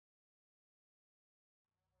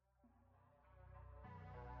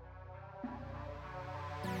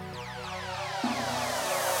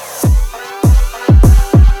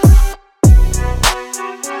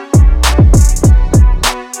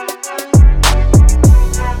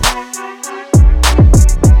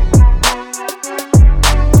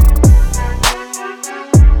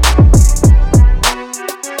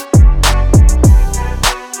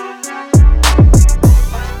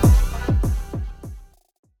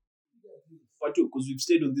because we've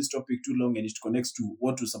stayed on this topic too long and it connects to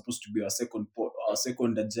what was supposed to be our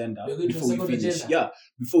second agenda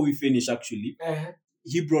before we finish actually.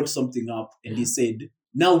 He brought something up and he said,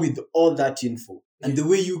 now with all that info and the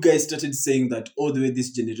way you guys started saying that all the way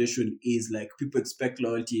this generation is like people expect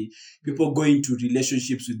loyalty, people go into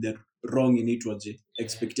relationships with the wrong in it was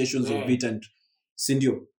expectations of it, and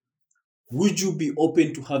Sindio, would you be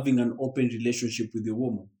open to having an open relationship with a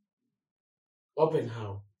woman? Open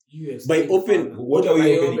how? By open, what are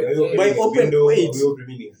we opening? By open, wait.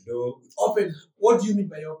 Open. What do you mean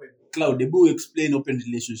by open? Cloud, they will explain open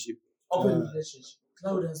relationship. Open relationship.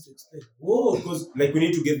 Cloud has to explain. Whoa, because like we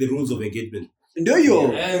need to get the rules of engagement. Do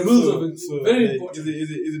you? Rules of engagement. Very important.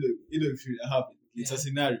 It's a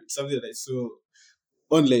scenario, something that I saw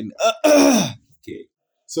online. Okay.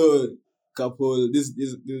 So couple, there's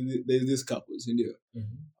this couples in there.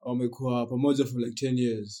 Wamekuwa pamoja for like 10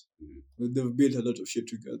 years. They've built a lot of shit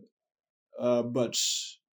together. But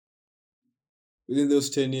within those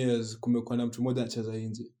 10 years, kumekuwa na mtu mmoja anacheza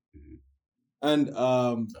nje. And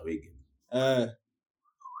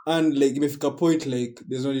and like imefika point like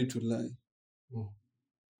there's no need to lie.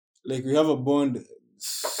 Like we have a bond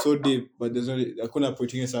so deep, but there's no hakuna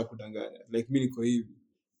point ingine saa kudanganya. Like mimi niko hivi.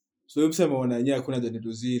 So msema wananya hakuna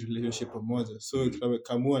janidozi relationship pamoja. So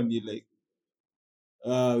tunakamua ni like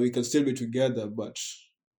we can still be together, but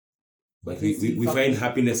we find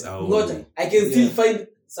happiness our I can still find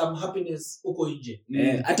some happiness huko nje.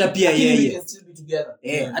 Hata pia yeye. We can still be together.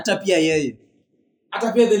 Hata pia yeye.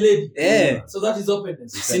 Hata pia the lady. So that is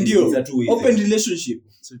openness. Sindio? Open relationship.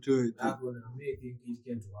 So to it. I think it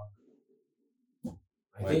can't work.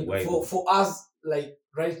 I think for us, like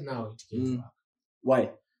right now, it can't work.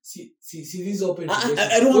 Why? See this open.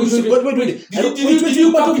 I don't want to. Wait. I don't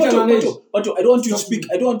want you to speak.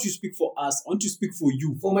 I don't want you to speak for us. I want you to speak for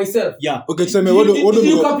you. For myself. Yeah. Okay, tell me what do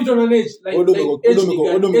you cap it on an age? Like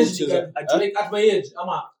at my age,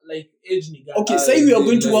 like age nigga. Okay, say we are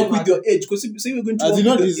going to work with your age. Because say we're going to. As in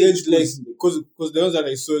not his age, like because the ones that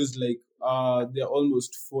I saw is like they're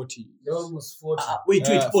almost 40. They're almost 40. Wait.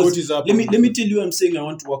 40's up. Let me tell you, I'm saying I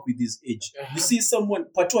want to work with this age. You see, someone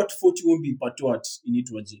Pato at 40 won't be Pato at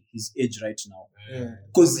his age right now,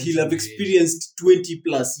 because he'll have experienced 20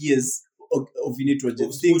 plus years of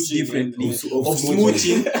things differently, of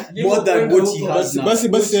smooching more than what he has now.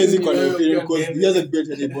 But says because he hasn't built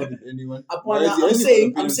any bond with anyone.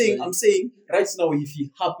 I'm saying right now, if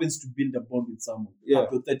he happens to build a bond with someone,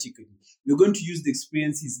 hypothetically, we're going to use the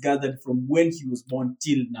experience he's gathered from when he was born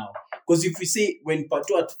till now. Because if we say when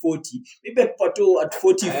Pato at 40, maybe at Pato at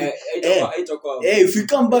 40, if we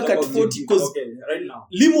come back at 40, because right now,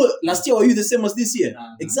 Limo last year, were you the same as this year?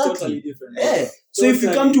 Exactly. Totally different. So if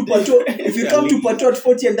you come to Pato, at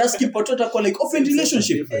 40 and ask him Pato to like open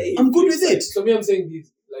relationship, I'm good with it. So me, I'm saying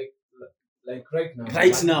this, like right now.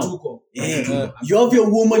 Right now. You have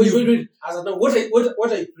your woman. Wait. As of now, what I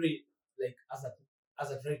pray, like as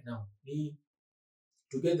of right now, me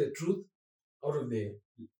to get the truth out of the.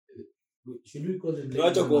 Should we call it?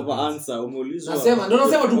 Nasema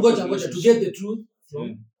tu ngoja to get the truth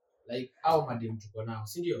from like our madam tuko now.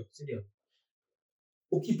 Sindio.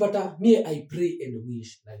 Ukipata me, I pray and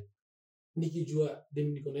wish like nikijua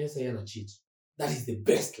dem niko naye sasa yana cheat. That is the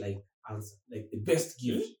best like answer, like the best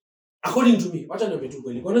gift. According to me, wacha niombe tu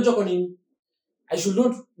kweli. Unajua kwa nini? I should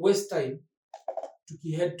not waste time to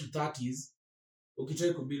head to 30s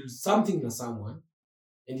ukitry to build something na someone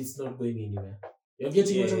and it's not going anywhere. You're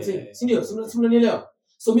getting what I'm saying? Sindio, simnanielewa.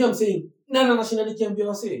 So me I'm saying, nashinda nikiambia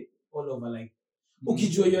wase all over like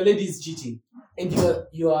ukijua your lady is cheating and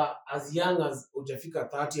you are as young as ujafika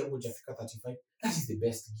 30 ama ujafika 35, that is the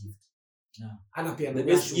best gift. Ana pia the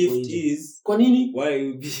best gift is kwa nini? Why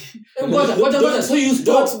you be ngoja so you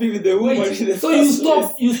stop be with the woman. So you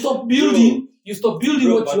stop building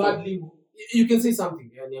what you had Limo. You can say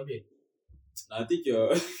something. Niambie. I think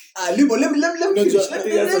you're Limo, let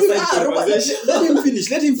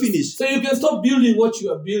him finish. So you can stop building what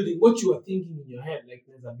you are building, what you are thinking in your head, like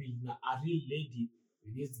there's a real lady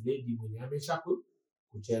with this lady mwenye amesha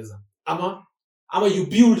kucheza. Ama you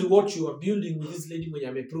build what you are building with this lady mwenye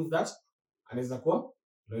ameprove that anaweza kuwa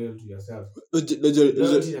loyal to yourself.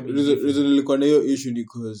 Reason nilikuwa na hiyo issue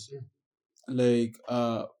because like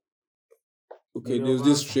okay, there was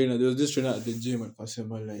this trainer at the gym at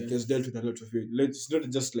Pasema, like he's dealt with a lot of it. Like, it's not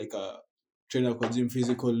just like a trainer for gym,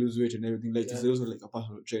 physical, lose weight and everything. Like it's also like a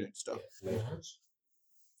personal trainer and stuff. Because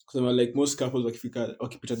like most couples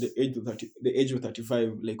occupy the age of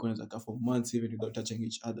 35, like wanaweza kaa for months even without touching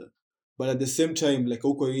each other. But at the same time, like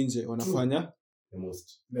huko nje wanafanya the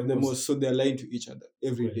most, so they're lying to each other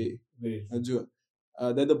every day. Najua.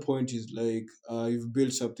 the other point is like you've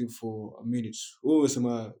built something for a minute. Wewe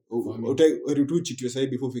umesema utuchitiwe sahi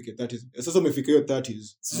before ufike 30s. Sasa umefika hiyo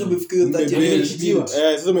 30s. Sasa umefika hiyo 30s. Umechitiwa.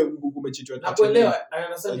 Sasa umechitiwa 30s. Nakuelewa, I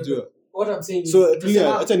understand. Najua. What I'm saying is, So clear,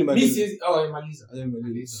 acha nimalize. this is maliza.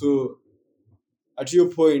 So at your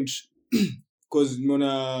point, because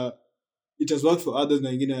it has worked for others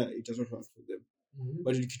na ingine it has not worked for them.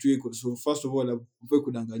 But ni kitu iko. So first of all, ufai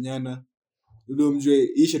kudanganyana. Ndio mjue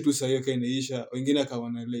isha tu sahiyo kai inaisha. Wengine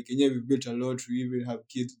kawana like yenyewe we built a lot, we even have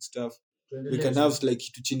kids and stuff. We can have like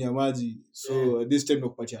kitu chini ya maji. So this time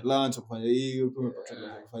nakupatia lunch, kufanya hii,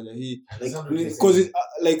 kufanya hii. Because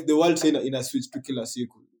like the world saying in a switch to kila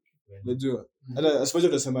siku. Unajua? Hata as much as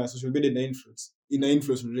tunasema social media ina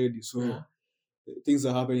influence already. So things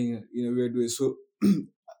are happening in a weird way. So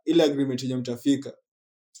ile agreement yenye mtafika,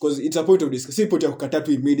 because it's a point of discussion. Si point ya kukata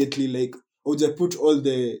tu immediately, like or just put all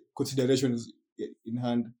the considerations in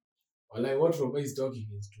hand. Like what Roba is talking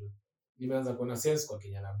is true. Nimeanza kuona sense kwa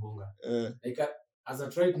Kenya na bonga. Like as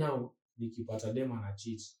at right now, nikipata dem ana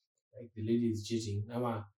cheat, like the lady is cheating,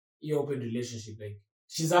 ama hiyo open relationship, like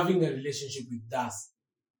she's having a relationship with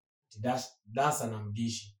Das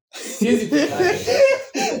anamdishi. Siwezi kubali.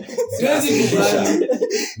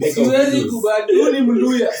 Siwezi kubali. Huyu ni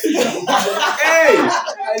Mluya. Hey!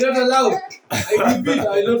 I don't allow. I repeat,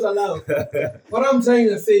 I don't allow. What I'm trying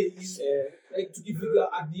to say is, like, to give you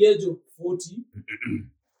at the age of 40,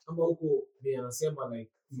 ama huko they anasema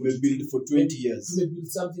like we build for 20 years. To build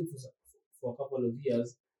something for a couple of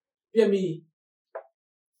years. Yeah, me,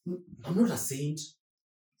 I'm not a saint.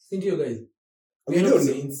 Saint, you guys. We are not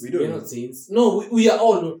saints. We are not saints. No, we are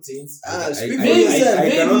all not saints. Speak for yourself. I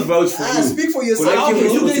cannot vouch for you. Speak for yourself.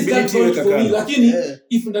 Okay, you guys can't vouch for me. Lakini,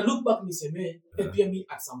 if I look back, niseme, me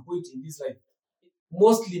at some point in this life,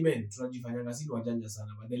 mostly men, tunajifanyanga si wajanja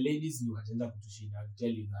sana, but the ladies ni wajanja kutushinda. I'll tell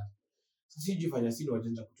you that. Sisi jifanya si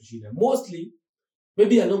wajanja kutushinda. Mostly,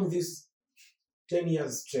 maybe along this 10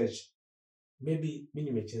 years stretch, maybe mimi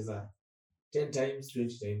nimecheza 10 times,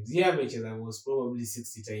 20 times. Yeah, I was probably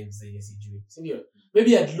 60 times.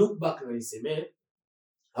 Maybe I'd look back and I say, man,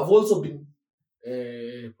 I've also been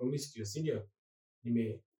promiscuous.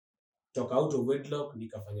 Nime talk out of wedlock,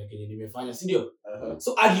 nikafanya kenye nimefanya.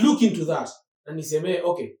 So I'd look into that and I say, man,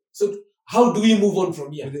 okay, so how do we move on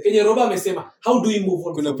from here? Kenye Roba amesema, how do we move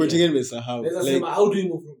on from here? How do we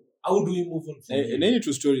move on? How do we move on from here? And any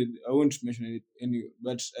true story, I won't mention it anyway,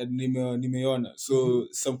 but nimeona. So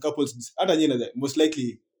some couples, most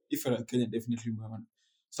likely, if you're a Kenyan, definitely umeona.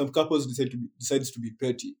 Some couples decides to be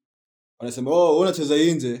petty. Wanasema, oh, unacheza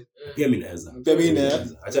nje. Pia mimi naweza.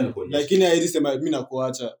 Acha nikuonyeshe. Lakini haizi sema mimi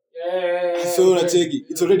nakuacha. So unacheki,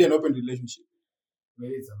 it's already an open relationship.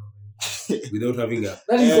 Without having a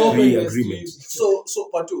agreement. So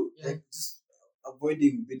Patu, like just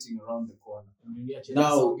avoiding beating around the corner.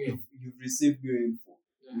 Now, if you've received your info,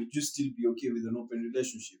 would you still be okay with an open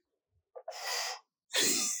relationship?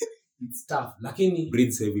 It's tough. Lakini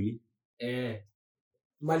breathes heavily.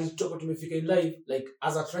 Mali toko tumefika in life, like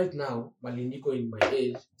as at right now, mali niko in my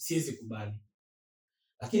age, siwezi kubali.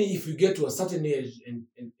 Lakini if you get to a certain age and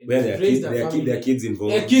where there are kids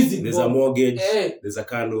involved, there's a mortgage, there's a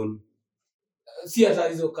car loan. See hata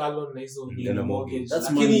hizo car loan na hizo ni mortgage.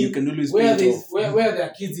 That's money you can always where there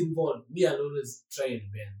are kids involved, me I'll always try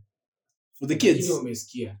and bend. For the kids. Lakini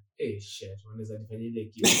umesikia. Shit, wanaweza nifanyia ile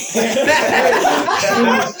kitu.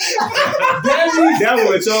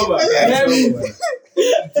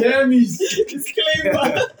 Damn it.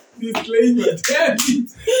 Disclaimer.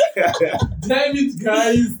 Damn it,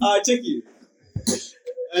 guys. Check it.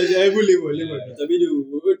 I believe. Itabidi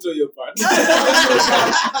utoe your part.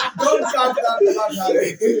 Don't cut that.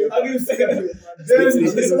 I'm going to say that.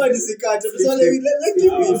 Somebody sikate. At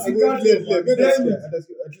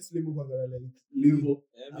least Limbo.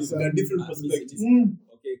 There different perspectives.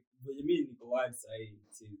 Okay, but you mean the words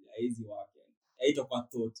easy work. Haitakuwa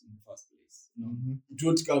thought in the first place. It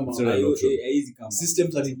won't come out. Easy come.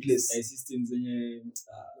 Systems are in place. Systems zenye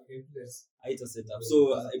haita set up.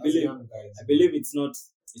 So I believe it's not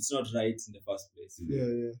right in the first place.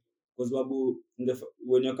 Yeah. Because babu,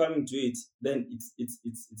 when you're coming to it, then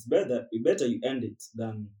it's better you end it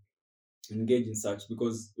than engage in such,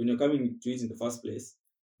 because when you're coming to it in the first place,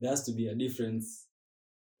 there has to be a difference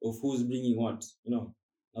of who's bringing what, Now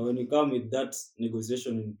when you come with that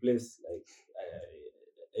negotiation in place, like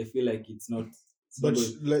I feel like it's not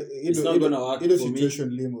gonna work in a for situation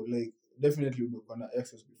me. Limo, like definitely we've gone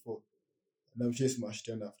access before, and I'm just smashed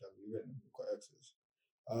 10 after we went access.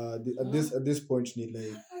 At this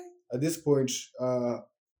point,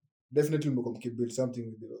 definitely we can build something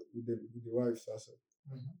with the wife. Sasa,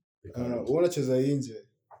 wanacheza nje,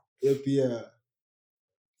 pia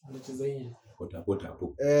Anacheza nje.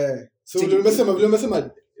 Hapo. So vile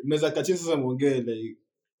umesema mnaweza kachini sasa muongee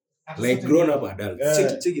Like grown up adults.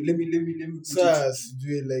 Check it. Let me sasa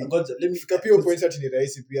sijui like let me fika pia point ati ni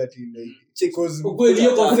rahisi pia ati like because Ukweli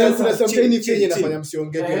hiyo kuna something check, yenye inafanya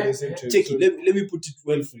msiongee pia the same time. check it. Let me put it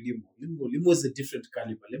well for Limo. Limo is a different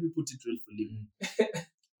caliber. Let me put it well for Limo.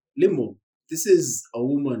 Limo, this is a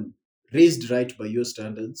woman raised right by your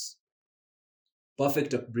standards,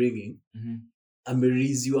 perfect upbringing.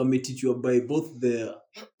 Ameteach you by both the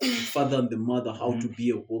father and the mother how to be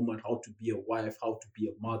a woman, how to be a wife, how to be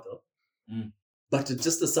a mother. But at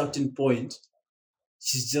just a certain point,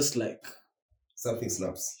 she's just like Something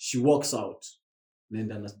snaps. she walks out and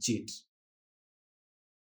then cheat.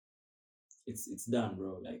 It's done,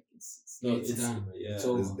 bro. Like it's done. Yeah.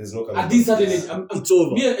 So There's no coming at this back. certain age, It's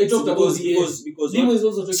over. Me, I talked about because Limo is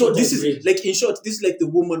also talking So about this is grades. like, in short, this is like the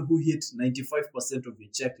woman who hit 95% of your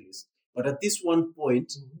checklist. But at this one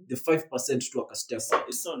point, the 5% to a step up.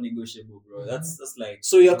 it's not negotiable, bro. That's like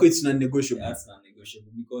So yako it's non-negotiable. that's not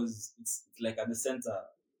negotiable because it's like at the center.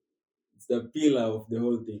 It's the pillar of the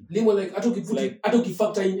whole thing. Limo like atoki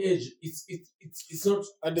factor in age. It's not.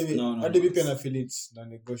 Hadi pia na feel it's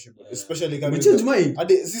non-negotiable, especially kama We change mind.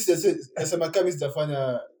 hadi sisi nasema kama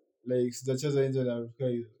sitafanya like sitacheza nje na kwa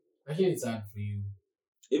hiyo. I think it's hard for you.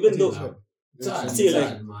 Even though It's hard. See, It's like-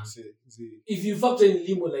 hard, man. See. If you factor in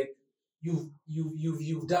Limo, like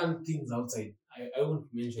you've done things outside. I won't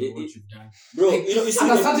mention what you've done. bro, Like, you know, you see,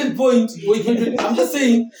 At a certain point, wait. I'm just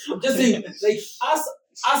saying, like us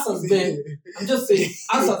as men. I'm just saying,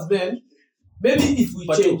 us as men. Maybe if we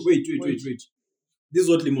But change. wait. This is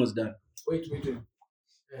what Limo's done. Wait.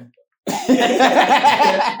 Yeah.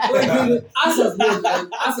 Wait. Us as men.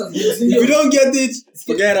 If you don't get it,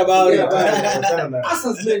 forget about it. Us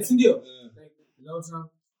as men, sindio? Like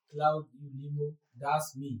Cloud, Limo,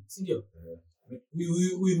 that's me, sindio?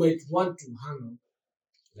 We might want to hang out,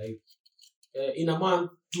 like in a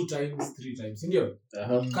month, 2 times, 3 times, sindio?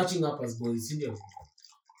 Catching up as boys, sindio?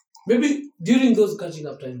 Maybe during those catching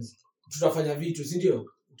up times, tutafanya vitu, sindio?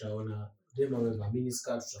 Utaona dem amevaa mini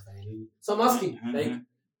skirt, tutafanya nini? So I'm asking, like,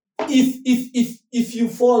 if you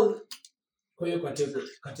fall kwa hiyo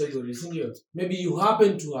category, sindio? Maybe you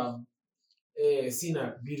happen to have seen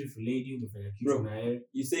a beautiful lady, umefanya kitu Bro, na yeye.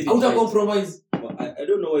 you said it Hauta right. compromise. But I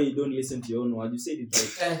don't know why you don't listen to your own word. You said it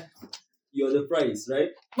right. You're the price, right?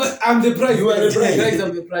 But I'm the prize. You are the prize. Guys,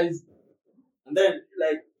 I'm the prize. And then,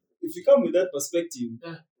 like, if you come with that perspective,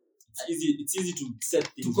 Yeah. it's easy to set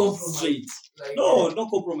things To compromise. straight. Like, No, not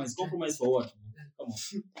compromise. Compromise for what? Come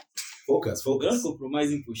on. Focus. We're not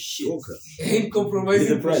compromising for shit. Focus. ain't compromising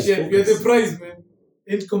You're the for prize, shit. You're focus. the prize, man.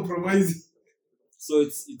 Ain't compromising. So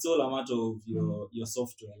it's all a matter of your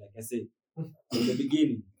software, like I said, from the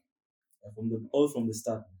beginning, from the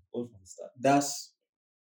start. That's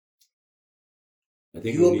I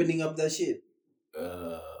think you opening up that shit.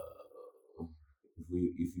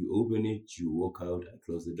 if you open it, you walk out and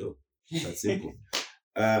close the door. That's simple.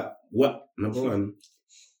 Number one,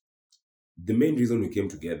 the main reason we came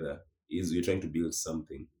together is we're trying to build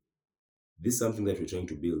something. This something that we're trying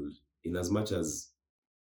to build, in as much as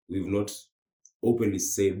we've not openly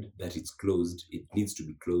said that it's closed, it needs to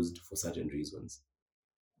be closed for certain reasons.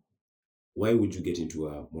 Why would you get into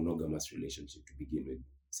a monogamous relationship to begin with?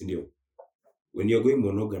 Sindio, when you're going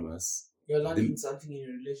monogamous, You're learning something in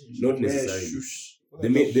your relationship. not necessarily.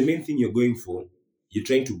 The main thing you're going for, you're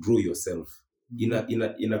trying to grow yourself in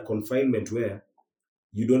a confinement where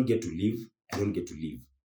you don't get to live, I don't get to live.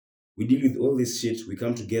 We deal with all this shit, we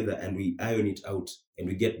come together and we iron it out and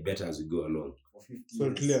we get better as we go along.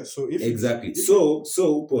 So clear. So if Exactly. So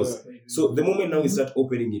pause. So the moment now we start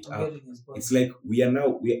opening it up, it's like we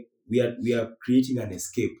are creating an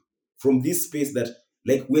escape from this space that,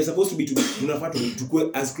 like, we're supposed to be to go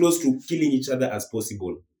as close to killing each other as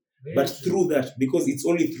possible. But through that, because it's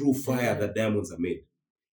only throrough fire that diamonds are made.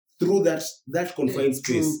 Through that confined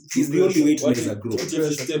space is the only way to let a grow. What if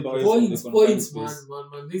you step away from the confined Points, space?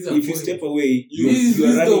 man. These are If you points. step away, This is you're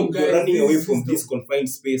wisdom, guys. running This away is from wisdom. this confined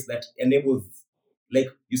space that enables, like,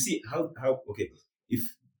 you see how okay, if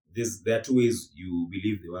there are two ways you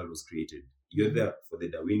believe the world was created. You're there for the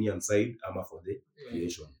Darwinian side, ama for the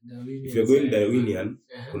creation. If you're going Darwinian,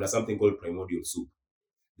 kuna something called primordial soup.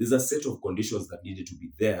 There's a set of conditions that needed to be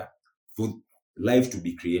there for life to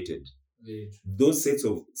be created. Those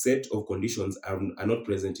set of conditions are not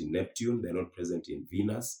present in Neptune. They're not present in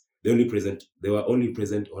Venus. They were only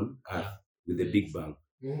present on Earth with the Big Bang.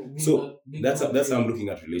 So that's how I'm looking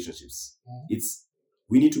at relationships. It's,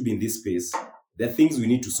 we need to be in this space. There are things we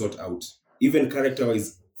need to sort out, even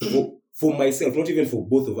character-wise. For myself, not even for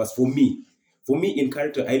both of us. For me in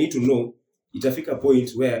character, I need to know itafika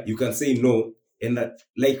point where you can say no, and that,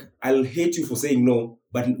 like, I'll hate you for saying no,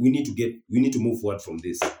 but we need to move forward from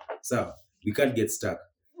this. So we can't get stuck.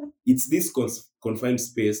 It's this confined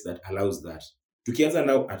space that allows that. Tukianza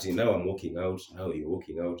now I'm walking out, now you're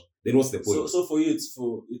walking out, then what's the point? So for you it's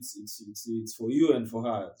for you and for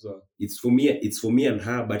her as well. It's for me and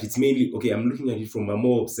her, but it's mainly, okay, I'm looking at it from a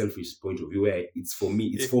more selfish point of view, where it's for me,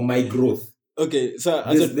 it's for my growth. Okay, so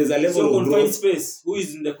there's a level of confined growth. Space. Who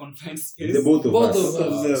is in the confined space? The both of us.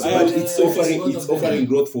 But it's Both of offering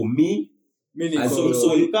growth for me. meaning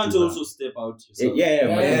So you can't also step out yourself.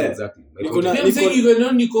 Yeah, exactly. I'm saying you can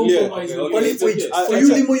only compromise. Okay. For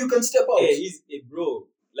you, Limo, you can step out. Hey, he's a bro.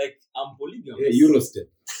 Like, I'm polygamous. Eurostep.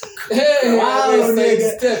 Hey, Wow,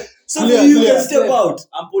 next step. So for you, you can step out.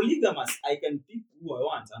 I'm polygamous. I can pick who I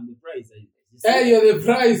want. I'm the prize. Hey, you're the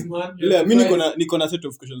prize, man. yeah, me niko na set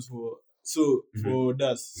of questions for for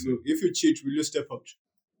Das. So if you cheat, will you step out?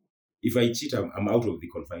 If I cheat, I'm out of the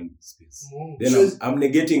confined space. Mm. Then I'm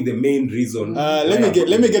negating the main reason. Let me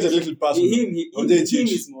get a little personal. Him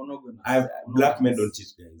is monogamous. Black men don't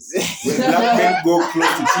cheat, guys. When black men go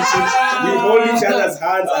close to cheating, we hold each other's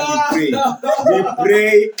hands and we pray. We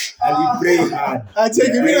pray and we pray hard.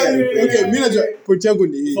 Mimi najua point yangu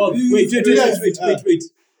ni hii. Wait.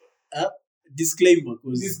 Disclaimer,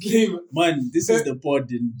 Disclaimer. man, this is the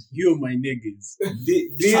pod and you are my niggas.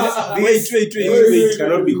 This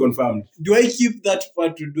cannot be confirmed. Do I keep that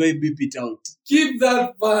part or do I beep it out? Keep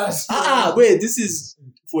that part. Wait, this is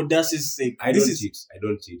for Dash's sake. I don't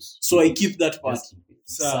cheat. So I keep that part.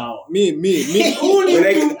 So me.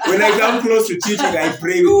 When I come close to cheating, I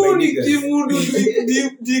pray with my niggas.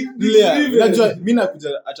 Najua mimi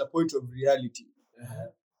nakuja at a point of reality.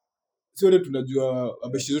 Sio tunajua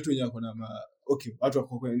abeshi zetu wenyewe kuna watu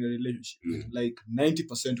wako in a relationship. Like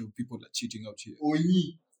 90% of people are cheating out here.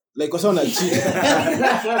 Like wasa wana cheat.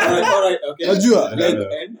 Alright, okay. Najua like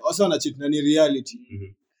wasa wana cheat na ni reality.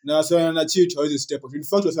 Na wasa wana cheat hawezi step up. In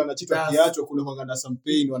fact wasa wana cheat wakiachwa kuna kwanga na some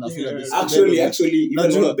pain wanafeel this. Actually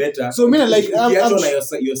even more better. So mimi like ukiachwa na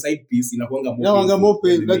your side piece inakuanga more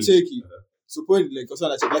pain. Na cheki. So point like wasa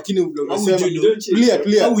wana cheat lakini vile unasema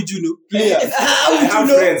clear. How would you know? Clear. I have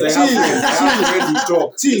friends who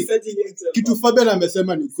talk. Kitu Fabian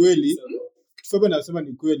amesema ni kweli.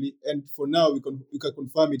 And for now we can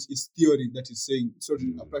confirm it's theory that is saying it's not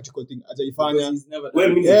a practical thing. Ajaifanya.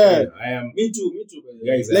 Well, I am. Me too.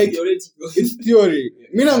 Guys, like it's theory.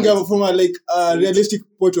 Me naongea from a realistic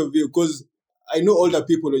point of view because I know older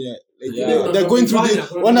people they're going through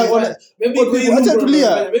this.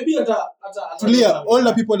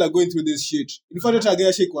 Older people are going through this shit. In fact,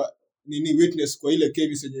 atagea kwa nini witness kwa ile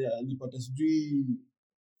case yenye alipata sijui.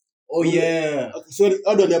 Oh yeah. Sorry,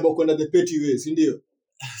 how do they about the petty ways, ndio?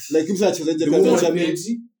 Like if such the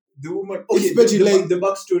woman okay, petty like the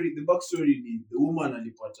backstory is the woman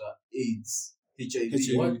alipata AIDS,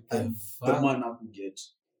 HIV. What the man akuget.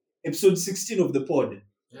 Episode 16 of the pod.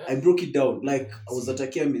 Yeah. I broke it down like I was at a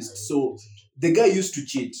chemist. So the guy used to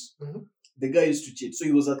cheat. So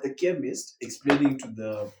he was at the chemist explaining to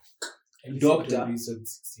the doctor.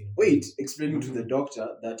 Explaining to the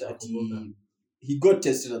doctor that he got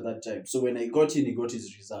tested at that time. So when I got in, he got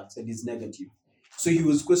his results and he's negative. So he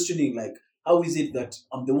was questioning like, how is it that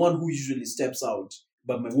I'm the one who usually steps out,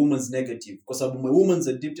 but my woman's negative? Because my woman's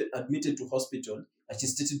admitted to hospital and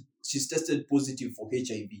she's tested positive for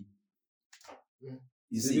HIV.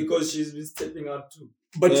 You see? Because she's been stepping out too.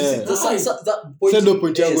 But that point,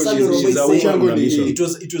 it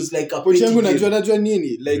was like a point yangu najua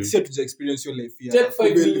nini like si to experience your life here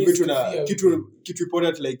kitu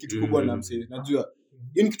important like kitu kubwa na msee najua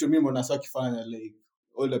hiyo kitu mimi mbona sasa kifanya like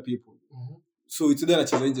older people so it's then a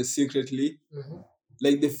challenge secretly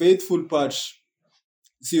like the faithful part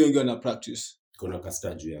si wengi wana practice kuna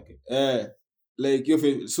kastage yake like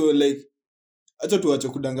so like acha tuache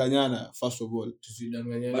kudanganyana first of all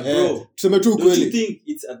tusidanganyana bro tuseme tu kweli. Do you think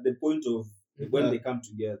it's at the point of when they come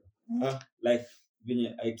together like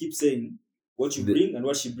when I keep saying what you bring and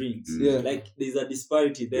what she brings like there's a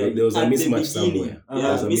disparity there. There was a mismatch somewhere.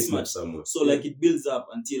 There's a mismatch somewhere. So like it builds up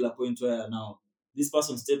until a point where now this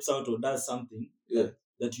person steps out or does something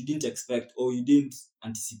that you didn't expect or you didn't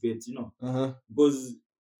anticipate, you know. Because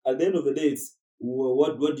at the end of the day it's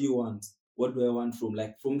what do you want? What do I want from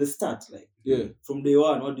the start? From day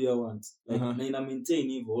one, what do I want? Like, I maintain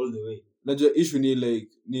it all the way. Najua issue ni like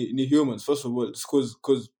ni humans first of all,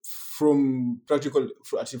 because from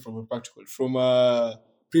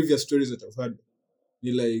previous stories that I've had,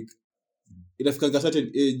 ni like inafika certain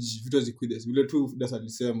age vitu zikuides vile tu dasa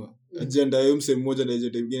alisema agenda ya mse mmoja na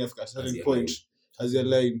agenda nyingine afika certain point as your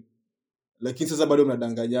line, lakini sasa bado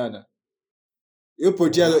mnadanganyana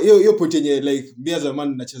hiyo point yenye like mimi as a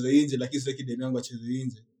man nacheza nje lakini sasa kidem yangu acheze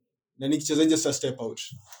nje na nikicheza nje sasa step out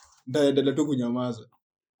ndio tu kunyamaza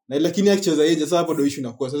na lakini akicheza nje sasa hapo ndio issue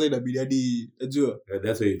inakuwa sasa inabidi hadi najua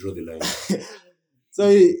That's where you draw the line. so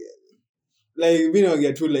like mimi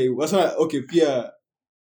naongea tu like wasa okay pia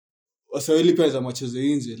wasawili pia za mchezo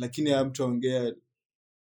nje lakini mtu ongea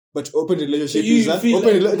but open relationship is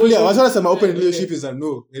open relationship is a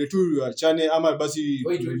no ile tu achane ama basi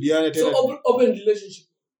turudiane tena. So open relationship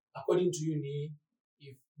according to you ni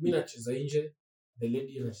if mimi nacheza nje the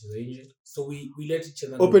lady anacheza nje so we let each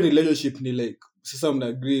other open relationship ni like sasa mna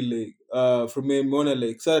agree like from me mona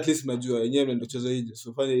like so at least mnajua yenyewe mnaenda kucheza nje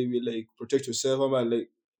so fanya hivi like protect yourself ama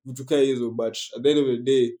like utukae hizo but at the end of the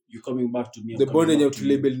day you coming back to me the bond yenyewe to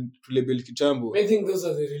label kitambo. I think those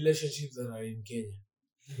are the relationships that are in Kenya.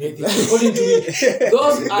 According to me,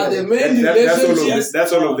 those are the main relationships.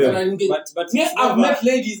 That's all of them. But yeah, I've met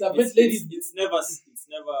ladies. It's never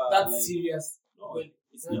that's like, serious. no,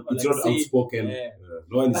 it's It's never like not outspoken.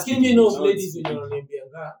 No one is Lakini you know ladies when you're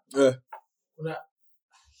wananiambianga. Kuna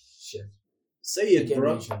shit. say it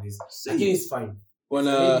bro. Lakini it's fine.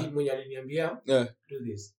 Wana Mwenye aliniambia do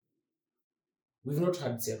this. We've not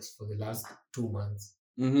had sex for the last 2 months.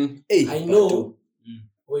 Hey, I know.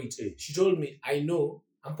 Wait, she told me I know.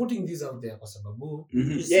 I'm putting this out there kwa sababu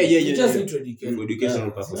you just need to educate. For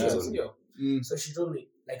educational purposes. So she told me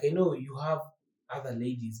like I know you have other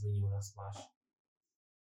ladies when you wanna smash.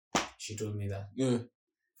 She told me that.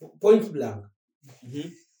 Point blank.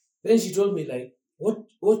 Then she told me like what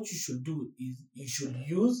you should do is you should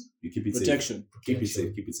use You keep it protection. safe.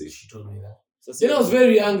 Keep it safe. She told me that. So Then I was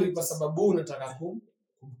very angry kwa sababu nataka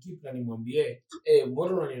kumkeep na nimwambie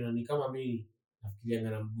mbona unaniona ni kama mimi nafikiria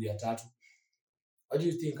ngana mguu ya tatu. What do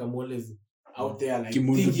you think I'm always out there like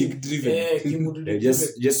Kimundu dick driven. Kimundu dick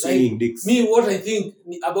Just driven. swinging dicks. Me what I think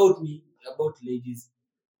about ladies.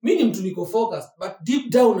 Mimi ni mtu niko focused but deep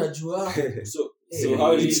down najua so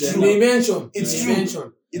how did It's you true. they mention It's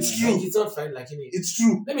mention. It's true. Like, it's not fine like any. It's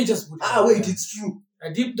true. Let me just put it Ah out wait, there. it's true.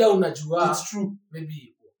 Deep down najua It's true.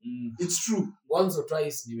 maybe It's true. once or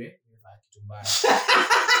twice nimevaa kitu mbaya.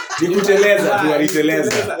 Nikuteleza tu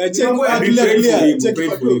aliteleza.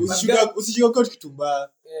 usishika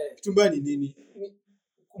kitumba ni nini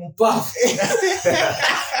Kumpafu.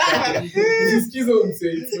 Nisikize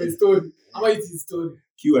umse it's my story. Ama it's his story.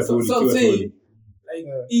 So I'm saying like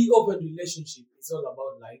open relationship it's all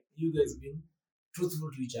about like you guys being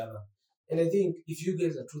truthful to each other. And I think if you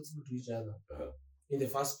guys are truthful to each other in the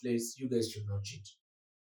first place you guys should not cheat.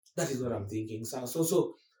 That is what I'm thinking.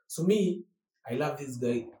 So me I love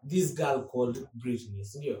this girl called Britney.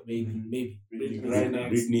 Sindio? Maybe.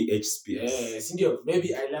 Britney H. Spears. Sindio?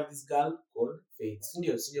 Maybe I love this girl called Faith.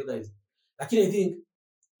 Sindio guys. Lakini I think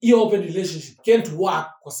your open relationship can't work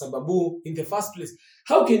kwa sababu in the first place.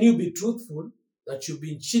 How can you be truthful that you've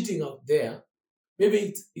been cheating out there?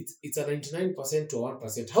 Maybe it's a 99% to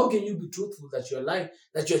 1%. How can you be truthful that you're lying,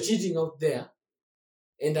 that you're cheating out there,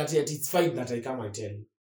 and that yet it's fine that I come and tell you?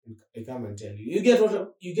 I come and tell you. You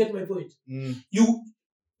get my point?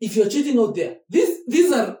 If you're cheating out there,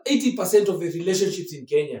 these are 80% of the relationships in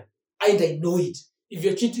Kenya. And I know it. If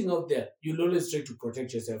you're cheating out there, you'll always try to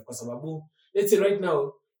protect yourself. Kwa sababu, let's say right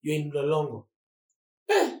now, you're in Mlolongo.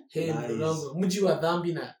 Mlolongo. Mji wa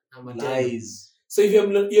dhambi na matendo. Lies. So if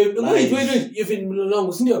wait, if in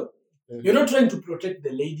Mlolongo, sindio? You're not trying to protect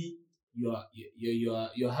the lady.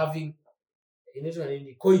 You're having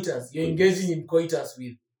coitus. You're engaging in coitus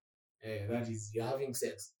with that is you're having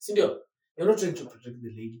sex. Sindio? You're not trying to protect the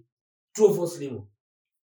lady. True or false, Limo?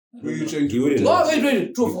 He wouldn't know.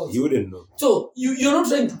 Wait. True or false? He wouldn't know. So you're not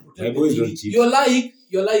trying to protect My the boys lady. don't cheat.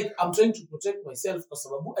 You're like I'm trying to protect myself because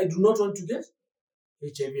I do not want to get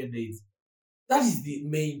HIV and AIDS. That is the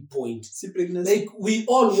main point. Like we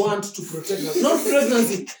all want to protect us. Not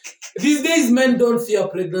pregnancy. These days men don't fear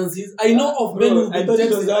pregnancies. I know of men who've been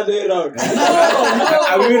tested. the other way around. No.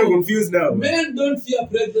 I'm even confused now. Men don't fear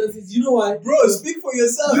pregnancies. You know why? Bro, speak for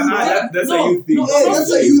yourself. That's how you think. No, I'm not that's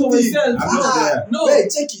how speaking you for think. myself. No.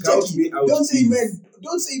 Wait, check Count it. me out, Don't say please. men.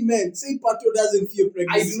 Don't say men. Say Pato doesn't fear I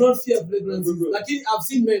pregnancy. do not fear pregnancies. Lakini I've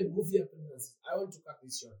seen men who fear pregnancy. I want to cut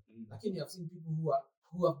this short. Lakini I've seen people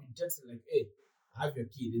who have been tested like, hey, I have your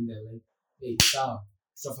kid in there like, hey, sawa.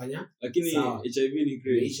 Tutafanya? Lakini Sawa. HIV ni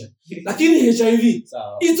great. Maisha. Lakini HIV,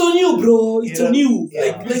 Sawa. it's on you, bro. It's on you.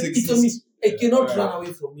 Yeah. Like it's on me. I cannot run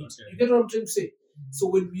away from it. Okay. You get what I'm trying to say? So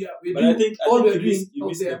when we're But I think all we're you doing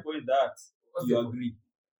miss out the there, point that what's you the point? agree.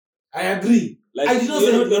 I agree. Like I did not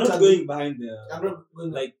say you're I not don't going behind the I'm not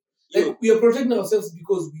going like like we are protecting ourselves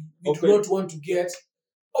because we Okay. do not want to get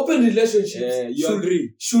open relationships. you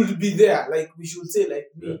agree. Should be there. Like we should say like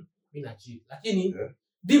me, mimi na cheat. Lakini Yeah.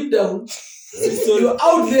 deep down you're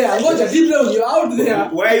out there. Ngoja, deep down you're out there.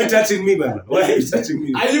 Why are you touching me, man? Why are you touching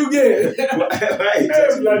me? Are you gay? Why are you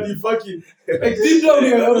touching me? Bloody fucking. Like deep down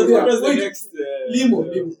you're out there. What was the Wait, next? Limo.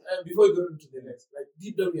 Before you go into the next, like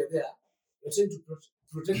deep down you're there. We're trying to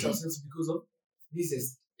protect ourselves because of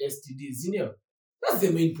these STDs. You know, that's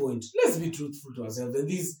the main point. Let's be truthful to ourselves. And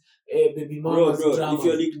these baby mamas Bro, drama. if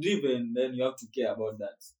you're leak driven, then you have to care about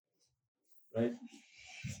that, right?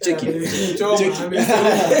 Check it.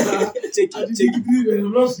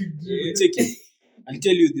 Check it. I'll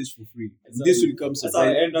tell you this for free. This will come That's how I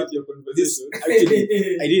surprise. end up your conversation.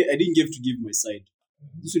 Actually, I didn't get to give my side.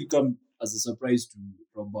 This will come as a surprise to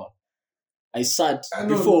Robert. I sat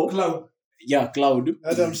before. Cloud. Yeah, Cloud.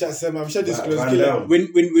 I'm sure this close Van killer. down.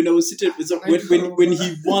 When I was sitting,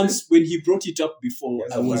 when he brought it up before,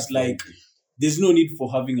 Yes, I was I'm like, there's no need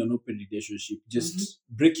for having an open relationship. Just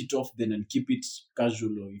break it off then and keep it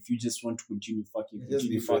casual. Or if you just want to continue fucking, Just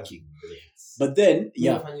continue be friends. fucking. But then,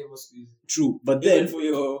 yeah, true. But Even then, for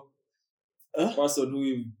your Huh? person who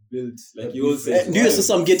you built, like you all said. do you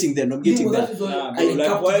see? I'm getting there. I'm getting there. Nah, I- bro,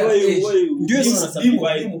 like why are you Do you see-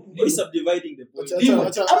 subdividing the point?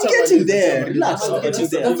 I'm getting there. Relax, I'm getting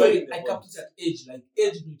there. That's why I kept it at age. Like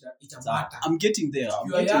age, it's a matter. I'm getting there.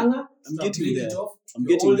 You are younger. I'm stop getting break there. it off. I'm You're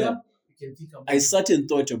getting older, there. You can think about I sat and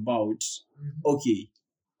thought about, okay,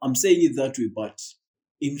 I'm saying it that way, but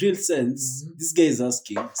in real sense, this guy is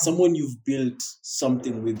asking someone you've built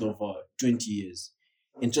something with over 20 years.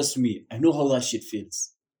 And trust me, I know how that shit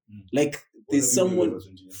feels. Like there's someone.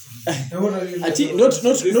 I think not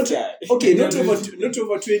okay, not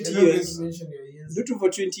over 20 years. Not over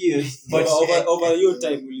 20 years, but over your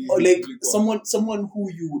time, or like someone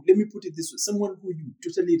who you, let me put it this way, someone who you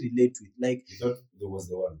totally relate with. Like You thought there was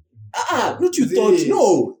the one. not you thought,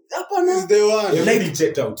 no. It's the one. Everything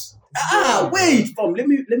checked out. Wait, fam, let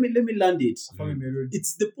me land it.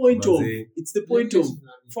 It's the point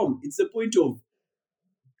of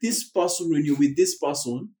this person. When you're with this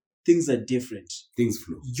person, things are different. Things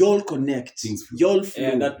flow. Y'all connect. Things flow. Y'all flow.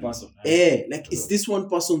 and that person. Like it's this one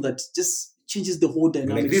person that just changes the whole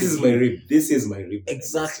dynamic. Like, this is my rib. This is my rib.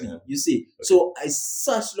 Exactly. Yeah. You see. So I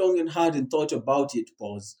sat long and hard and thought about it,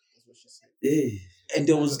 pause. And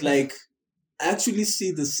there was like, I actually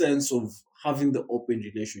see the sense of having the open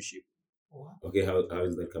relationship. Okay, how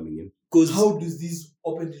is that coming in? Because How does this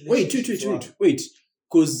open relationship wait.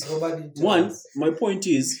 Because Nobody one, tells. my point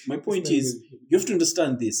is, you have to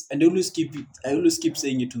understand this, and I always keep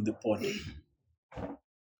saying it on the pod.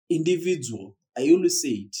 Individual, I always say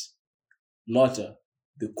it. Lotta,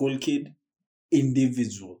 the cool kid,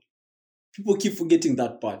 individual. People keep forgetting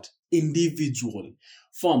that part. Individual.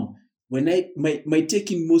 Fam, when my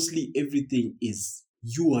taking mostly everything is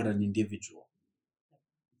you are an individual.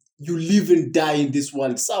 You live and die in this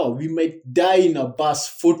world. So we might die in a bus,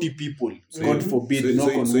 40 people. God forbid,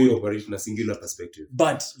 knock on So you wood. operate in a singular perspective.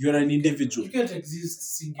 But you're an individual. You can't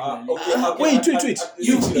exist singularly. Wait.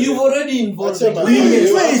 You've already involved. Wait. Let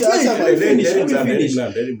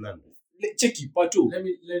him land. Check it, Pato. Let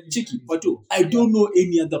me Check it, Pato. I don't know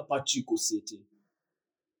any other Patrick Osete.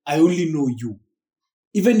 I only know you.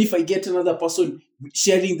 Even if I get another person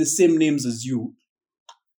sharing the same names as you,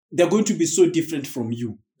 they're going to be so different from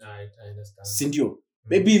you. I understand. Sindio.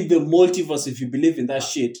 Maybe in the multiverse, if you believe in that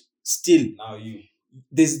shit, still, Now you.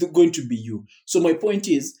 there's going to be you. So my point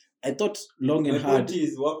is, I thought long and My hard. point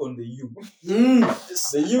is work on the you.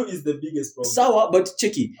 The you is the biggest problem. Sour, but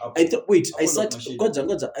check it. I thought, wait, I Apple sat, of machine.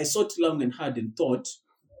 Goja, I sat long and hard and thought,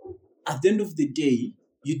 at the end of the day,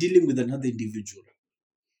 you're dealing with another individual.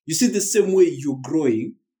 You see, the same way you're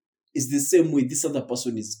growing is the same way this other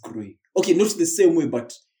person is growing. Okay, not the same way,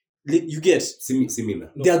 but you get,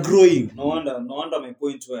 Similar. they are growing. No wonder my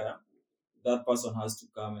point where that person has to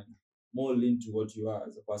come and mold into what you are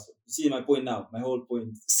as a person. You see my point now, my whole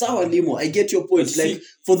point. Sawa Limo, I get your point. See, Like,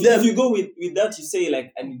 for If them, you go with that, you say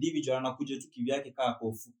like an individual anakuja tu kivyake kaa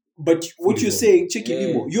kofu. but what you're saying, check it,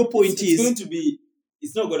 Limo, your point It's is, going to be,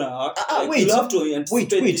 it's not gonna work. wait. You'll have to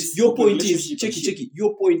anticipate wait, this your point is, relationship check and shit. it.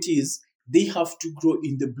 Your point is, they have to grow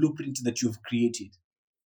in the blueprint that you've created.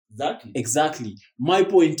 Exactly. My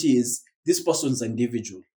point is, this person's an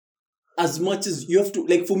individual. As much as you have to,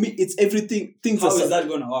 like for me, it's everything. Things How are is that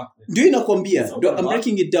gonna work? Then? Do you know kwambia? It's not gonna I'm work.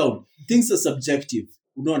 breaking it down. Things are subjective.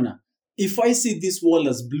 Unaona? If I see this wall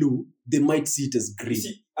as blue, they might see it as You green.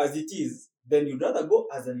 see, as it is, then you'd rather go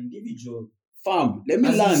as an individual. Fam, let me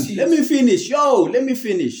As land. it is. Let me finish. Let me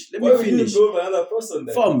finish. Why would you go with another person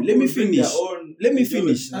then? Fam, let me Who bring finish. their own Let me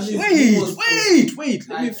finish. And ideology? it's- Wait.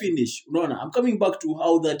 Let me finish. Unaona? I'm coming back to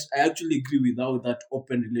how that I actually agree with how that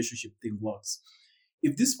open relationship thing works.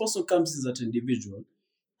 If this person comes as an individual,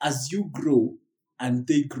 as you grow and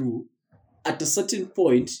they grow, at a certain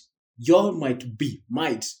point, y'all might be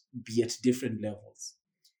at different levels.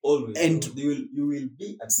 Always. And you will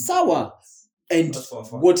be at sour. And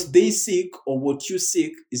what they seek or what you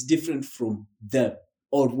seek is different from them,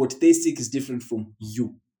 or what they seek is different from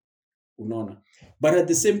you. Unaona. But at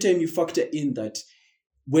the same time, you factor in that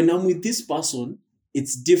when I'm with this person,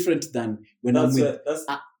 it's different than when I'm with.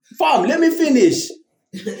 Fam, let me finish.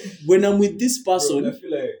 When I'm with this person, bro, I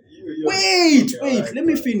feel like wait, right, let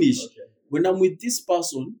me finish. Okay. When I'm with this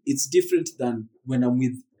person, it's different than when I'm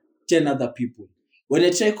with 10 other people. When I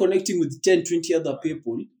try connecting with 10, 20 other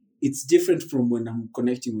people, it's different from when I'm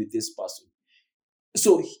connecting with this person.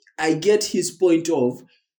 So I get his point of,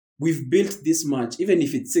 we've built this much, even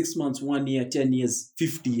if it's 6 months, 1 year, 10 years,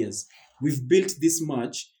 50 years, we've built this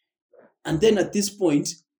much. And then at this point,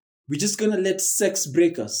 we're just going to let sex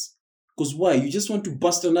break us. Because why? You just want to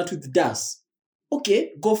bust a nut with Das.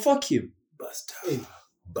 Okay, go fuck him. Buster.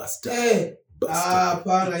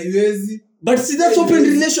 But see, that's open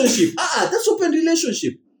relationship. That's open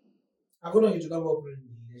relationship. Hakuna kitu kama open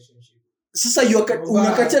relationship. Sasa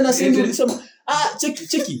unakatana single ulisema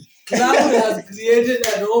cheki. Cloud has created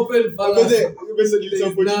an open balance.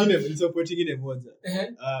 It's supporting in moja.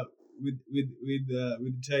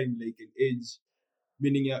 With time, like an age,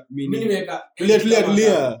 meaning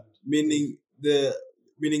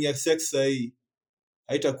meaning sex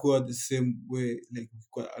haitakuwa the same way, like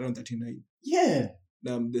around 39. Yeah.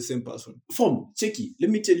 The same person. Form, cheki. Let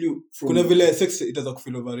me tell you. Kuna vile sex itaza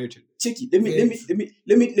kufeel overrated. Cheki. Let me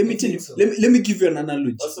tell you. Let me give you an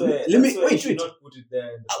analogy. Wait. Not put it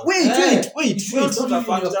there. Wait.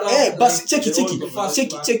 But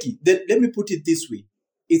cheki. Then let me put it this way.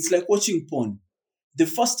 It's like watching porn. The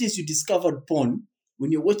first days you discovered porn,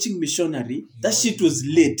 when you're watching missionary, that shit was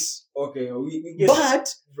late. Okay, we get.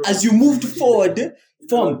 But as you moved forward,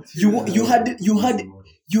 form, you had intrinsic.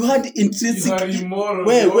 You had intrinsic.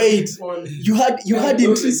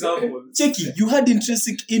 Cheki, you had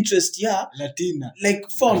intrinsic interest. Yeah. Latina. Like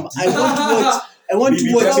form, I want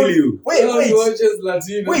to watch. Wait. I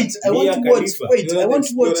want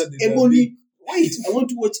to watch Ebony. Wait, I want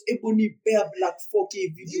to watch Ebony Bear Black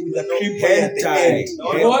 4K video with a creeper at the end.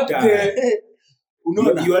 What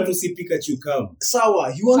the? You want to see Pikachu come.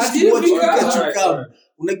 Sawa, he wants to watch Pikachu come.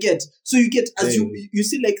 Una get? So you get, as you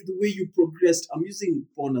see, like the way you progressed. I'm using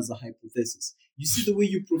porn as a hypothesis. You see the way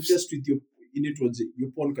you progressed with your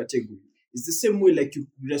porn category. It's the same way like you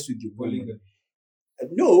progress with your polygamy.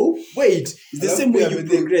 No, wait. It's the same way you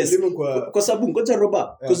progress. Because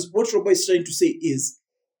what Roba is trying to say is,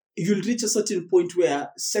 you'll reach a certain point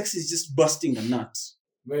where sex is just busting a nut.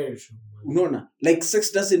 Very true. Unaona? Like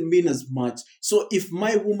sex doesn't mean as much. So if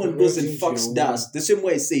my woman goes and fucks Das, the same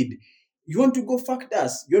way I said, you want to go fuck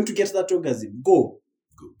Das, you want to get that orgasm, go.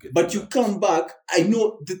 But you come back, I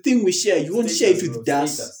know the thing we share, you won't share it with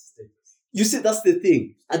Das. You see, that's the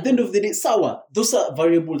thing. At the end of the day, sour, those are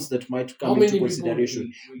variables that might come into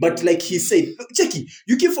consideration. But like he said, Checky,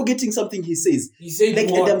 you keep forgetting something he says. He said like,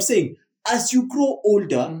 what? and I'm saying, as you grow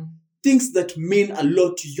older, things that mean a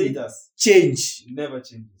lot to you change. Never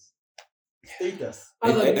changes. Status.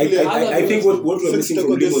 I think what we're missing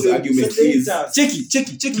from Limo's argument is Checky.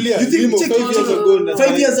 You think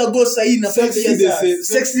 5 years ago, Saina, 5 years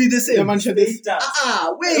sex is the same.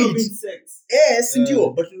 Wait. Yes, ndio,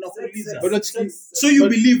 but unakuuliza. So you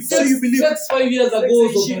believe sex 5 years ago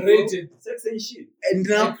was overrated. Sex ain't shit. And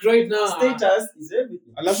now like right now status is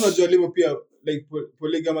everything. Alafu najua Limo pia like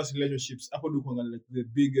polygamous relationships hapo ndo kuanga like the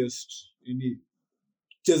biggest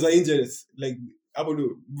cheza injuries, like hapo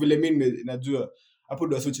ndo vile mimi najua hapo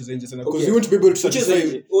ndo cheza injuries sana because you won't be able to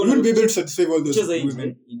satisfy all those women.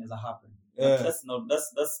 It never happen. That's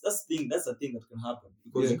a thing that can happen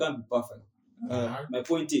because you can't be perfect. My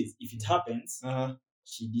point is, if it happens,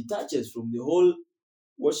 she detaches from the whole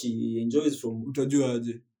what she enjoys from. Utajua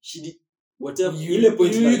aje? Whatever. You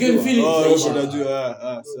can feel it.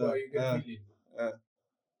 Utajua.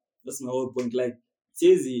 That's my whole point. Like, it's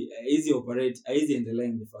easy operate, easy in the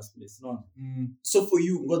line in the first place. No. So for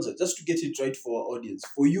you, just to get it right for our audience,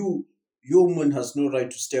 for you, your woman has no right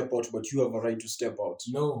to step out, but you have a right to step out.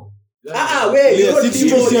 No. Wait, This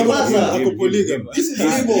is polygamy. What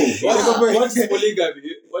is polygamy?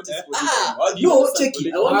 No,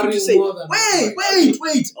 Checky. I want you to say. Wait.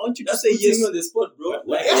 I want you to say yes. On the spot, bro.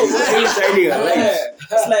 Like, shining a light.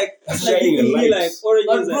 It's like giving me like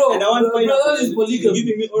oranges, and I want that is polygamy.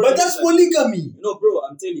 Giving me oranges. But that's polygamy. No, bro.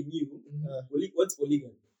 I'm telling you. What's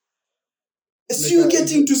polygamy? It's you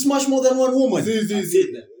getting to smash more than one woman. You have to like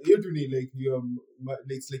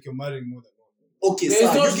it's like you're marrying more than one. Okay, It's sir,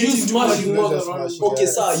 not you you get into smashing more than Smash, one. Okay,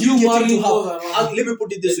 sir, You you get marrying into more have. than one. Let me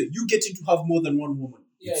put it this way: you get into have more than one woman.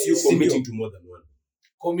 Yeah, It's you yeah. committing to more than one.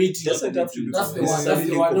 Committing. Doesn't have to be That's the one. That's necessarily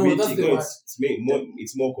the one. No, that's the committing. one.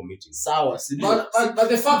 It's more committing. Sawa, But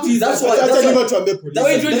the fact is That's that- why- Acha that's ni why- watu ambie polisi.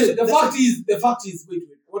 Wait. The that's- fact is. Wait.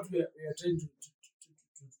 What we are trying to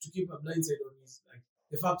keep a blind side on is like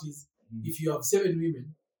the fact is, if you have 7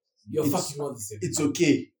 women, you're It's- fucking all the 7. it's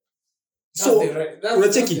okay. That's So, the right- that's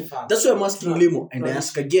unacheki, the fact. that's why I'm asking Right. Limo, and I Right.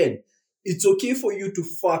 ask again. It's okay for you to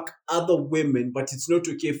fuck other women, but it's not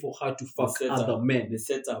okay for her to fuck setup. other men. The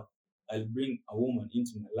setup, I'll bring a woman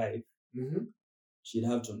into my life. Mhm. She'd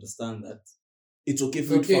have to understand that. It's okay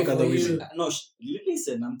for you to Okay fuck for other you. women. No,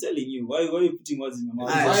 listen, I'm telling you. Why are you putting words in my mouth?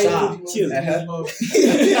 Ah, Why sir. you putting all Cheers. this in his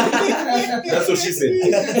mouth? That's what she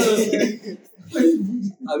said.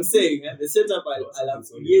 I'm saying the setup I'll have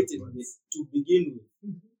created to begin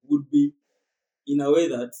with would be in a way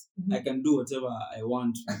that I can do whatever I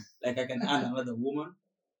want to. Like I can add another woman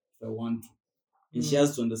if I want to. And she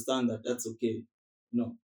has to understand that that's okay.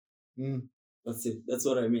 No. Mm. That's it. That's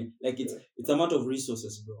what I mean. Like it's a matter of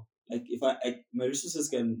resources, bro. Like if my resources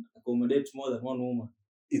can accommodate more than one woman,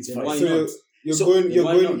 It's then fine. why So not? you're So, going then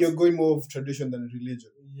why not? you're going more of tradition than religion.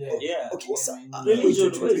 Yeah. Yeah. Okay, so,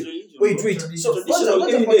 Religion. wait, What is religion? Wait, bro? wait. So, Traditional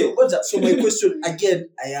what's any that? day. So my question again,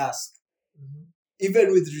 I ask, Mhm.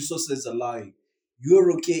 even with resources allowing,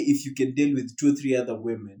 you're okay if you can deal with 2 or 3 other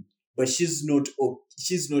women, but she's not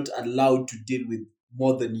allowed to deal with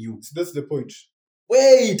more than you. So that's the point.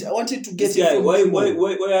 Wait, I wanted to get This it guy, from why you.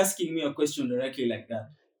 are you asking me a question directly like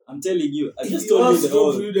that? I'm telling you, I If just he told you wants the to talk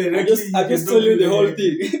whole. to you directly, I he just can told talk you to the you whole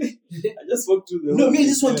directly. thing. I just walked through the No, whole me, I thing.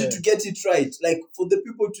 just wanted Yeah. to get it right. Like for the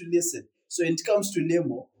people to listen. So when it comes to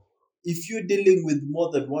Lemo, if you're dealing with more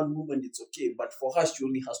than one woman, it's okay. But for her, she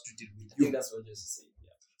only has to deal with I think you. that's what Jesus said. Yeah.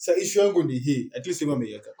 So issue yangu ni hii, at least kama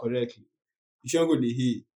ameiweka correctly. Issue yangu ni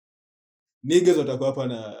hii. Niggas watakuwa hapa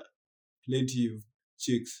na plenty of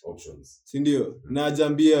chicks. Options. Si ndio? Na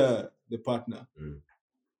ajambia the partner. Mm.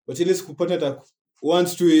 But ile sikupata hata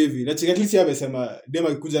once tu hivi. Na chika at least yeye amesema dem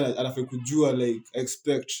akikuja anafai kujua like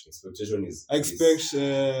Expectation is. I expect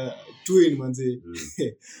twin manze. Mm.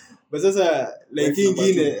 But sasa like Wife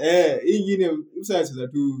number hii ingine usacheza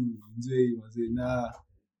tu nje manze na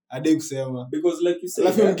adai kusema. Because like you said,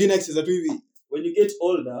 Alafu mwingine akicheza tu hivi. when you get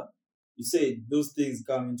older, you say those things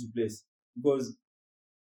come into place because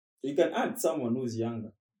you can add someone who's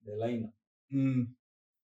younger, the liner,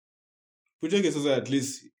 Project sasa at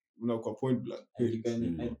least unakuwa point blank. and you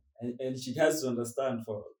can Mm. and she has to understand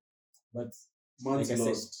but Man's like I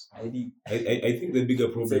lost. said, I think the bigger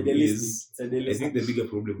problem is. it's idealistic. I think the bigger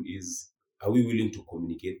problem is: are we willing to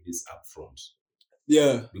communicate this up front?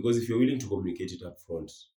 Yeah. Because if you're willing to communicate it up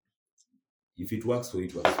front, if it works for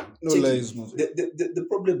it works. For it. No Check lies, it. man. The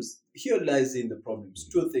problems here lies in the problems.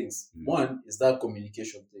 2 things. Mm. One is that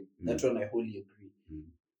communication thing. Mm. That one I wholly agree. Mm.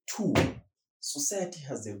 2, society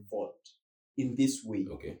has evolved in this way.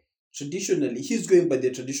 Okay. Traditionally, he's going by the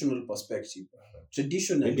traditional perspective.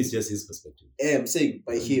 Traditionally, Maybe it's just his perspective. I'm saying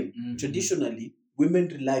by him. Mhm. Traditionally, women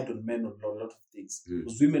relied on men on a lot of things Mm.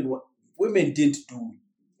 because women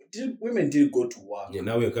didn't go to work. Yeah,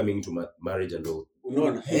 now we're coming to marriage and all.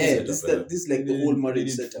 Unaona? Yeah, This setup, is like the whole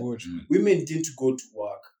marriage setup. Women didn't go to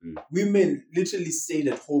work. Mm. Women literally stayed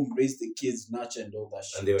at home, raised the kids, nurture and all that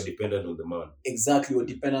shit. And they were dependent on the man Exactly, were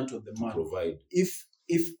dependent on the to man. provide. If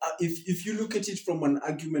you look at it from an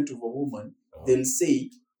argument of a woman, Uh-huh. they'll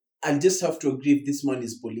say, "I'll just have to agree if this man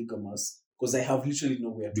is polygamous because I have literally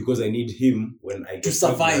nowhere Because I need him when I get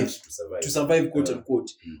survive. pregnant to survive. quote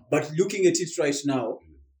unquote." Mm. But looking at it right now,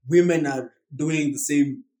 Mm. women are doing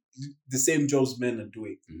the same jobs men are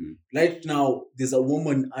doing. Mhm. Right now, there's a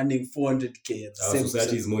woman earning 400k at the Our same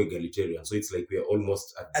society is more egalitarian, so it's like we are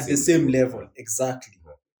almost at the same level. Exactly.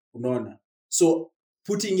 Unaona? So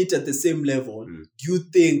putting it at the same level, Mm. do you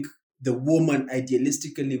think the woman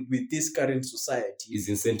idealistically with this current society Is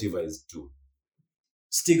incentivized to.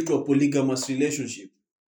 stick to a polygamous relationship?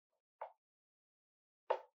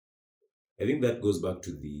 I think that goes back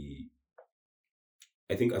to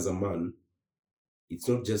I think as a man, it's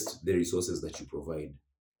not just the resources that you provide.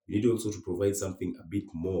 You need also to provide something a bit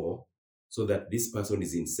more so that this person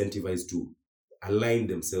is incentivized to align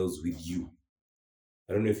themselves with you.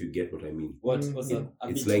 I don't know if you get what I mean. What's that? A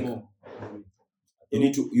It's bit like- more. You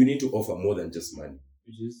need to offer more than just money.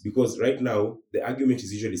 Which is Because right now the argument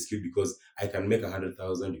is usually skewed because I can make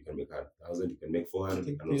 100,000, you can make 100,000, you can make 400,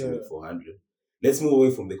 you can also Yeah. make 400. Let's move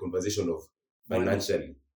away from the conversation of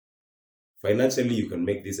financially. Financially, you can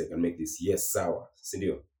make this, I can make this. Yes, sour,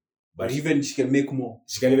 sindio. But But even she can make more.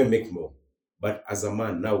 she can even make more. But as a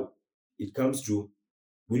man, now it comes to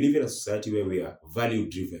we live in a society where we are value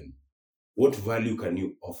driven. What value can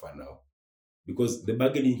you offer now? Because the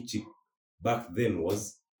bargaining chip back then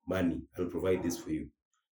was money. I'll provide this for you.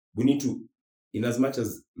 We need to, in as much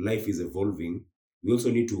as life is evolving, we also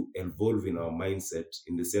need to evolve in our mindset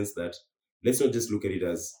in the sense that let's not just look at it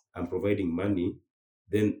as I'm providing money.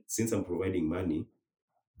 Then since I'm providing money,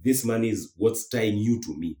 this money is what's tying you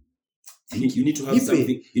to me. You need to have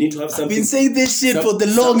something. You need to have something. I've been saying this shit for the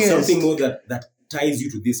longest. Something more that ties you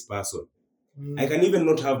to this person. I can even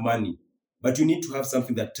not have money, but you need to have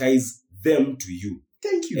something that ties them to you.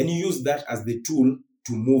 Thank you. And you use that as the tool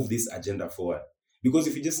to move this agenda forward. Because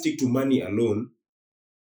if you just stick to money alone,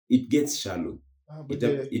 it gets shallow.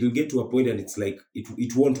 It'll get to a point and it's like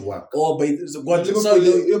it won't work. Oh, but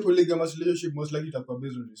your polygamous relationship most likely to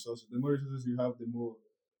based on resources. The more resources you have, the more.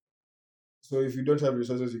 So if you don't have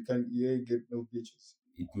resources, you ain't get no bitches.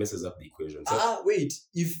 It messes up the equation. Wait.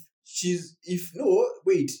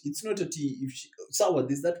 It's not a T.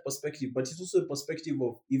 There's that perspective, but it's also a perspective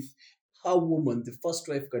of if her woman, the first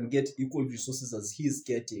wife, can get equal resources as he's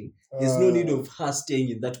getting, there's no need of her staying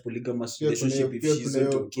in that polygamous relationship if she's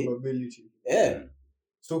not okay. Probability. Yeah.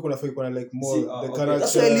 So kuna like more the character.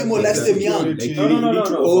 That's why Limo likes them young.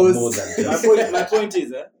 No. My point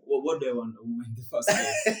is, what do I want a woman in the first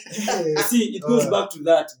place? See, it goes back to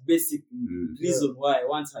that basic reason why I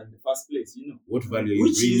want her in the first place. You know, what value are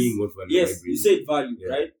you bringing? What value? Yes, you said value,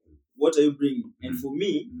 right? What are you bringing? And for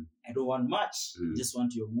me, I don't want much. I just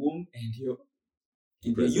want your womb and your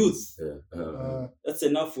youth. That's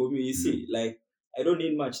enough for me. You see, like I don't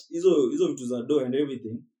need much. Izo to the door and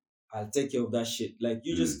everything. I'll take care of that shit. Like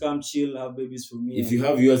you just come chill, have babies for me. If you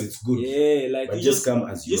have yours, it's good. Yeah, like but you just come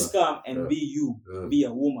as you just come and be you, be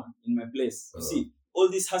a woman in my place. You see, all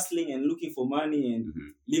this hustling and looking for money and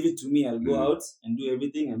leave it to me. I'll go out and do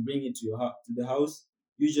everything and bring it to to the house.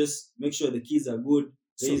 You just make sure the kids are good,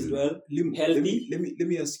 raised well, healthy. Let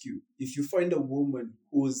me ask you: if you find a woman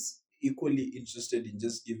who's equally interested in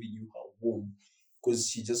just giving you her womb because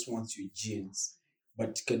she just wants your genes,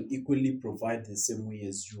 but can equally provide the same way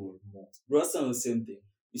as you or more. Bro, that's not the same thing.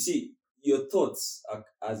 You see, your thoughts are,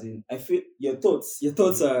 as in, I feel your thoughts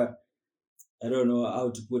are, I don't know how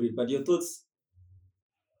to put it, but your thoughts,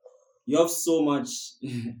 you have so much,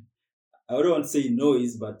 I don't want to say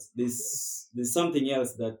noise, but there's something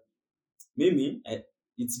else that, maybe,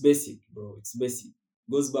 it's basic, bro, it's basic.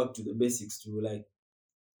 Goes back to the basics to like,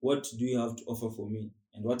 what do you have to offer for me?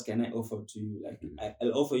 And what can I offer to you? Like,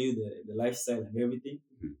 I'll offer you the lifestyle and everything.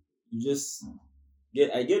 You just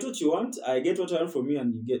I get what you want. I get what I want from you,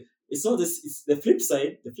 and you get. It's not this. It's the flip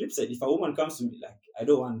side. The flip side. If a woman comes to me like, I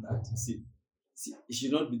don't want that. See, it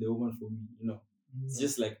should not be the woman for me. You know, it's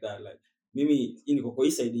just like that. Like maybe in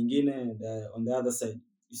the side and on the other side.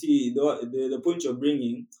 You see, the point you're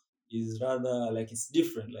bringing is rather like it's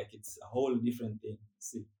different. Like it's a whole different thing.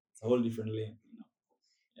 See, it's a whole different lane. You know.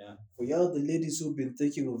 Yeah. For y'all, the ladies who've been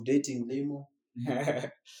thinking of dating Limo,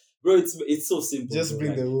 bro, it's so simple. Just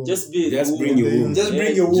bring the womb. Just bring your womb. Just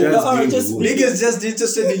bring your womb. Niggas just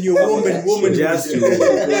interested in your woman. Just your womb.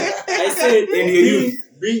 I said,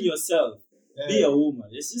 bring yourself. Be a woman.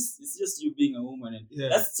 It's just you being a woman, and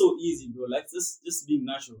that's so easy, bro. Like just being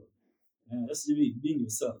natural. Just being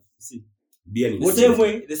yourself. See.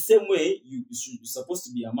 The same way you're supposed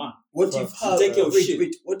to be a man. What if her take care of shit?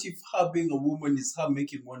 Wait, what if her being a woman is her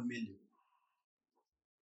making 1 million?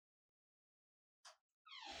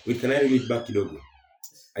 Wait, can I read back Kidogo?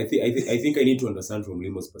 I think I need to understand from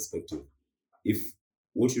Limo's perspective. If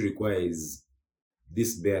what you require is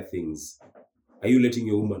these bare things, are you letting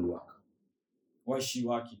your woman work? Why is she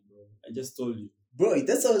working, bro? I just told you. Bro,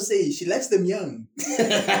 that's what I'm saying. She likes them young.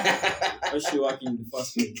 Why is she working in the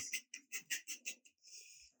first place?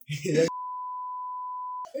 The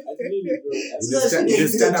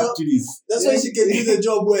stand-up titties. That's why she can do the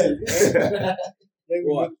job well.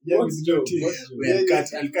 What's job? I'll cut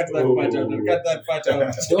that part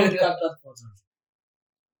out. Don't cut that part out.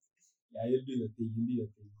 Yeah, you'll do the thing.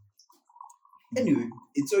 Anyway,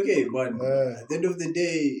 it's okay, man. At the end of the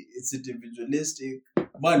day, it's individualistic.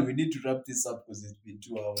 Man, we need to wrap this up because it's been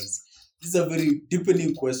 2 hours. This is a very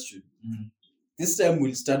deepening question. This time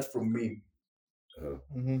we'll start from me.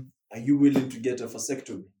 Are you willing to get a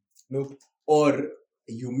vasectomy? Nope. Or are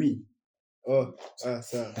you me? Oh,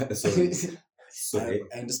 sorry. Sorry.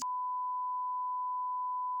 I understand.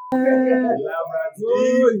 Or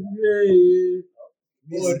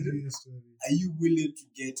are you willing to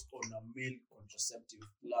get on a male contraceptive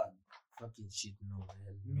plan? Fucking shit, no,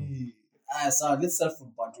 man. Me. So let's start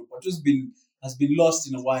from Pato. Pato has been lost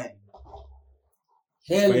in a while.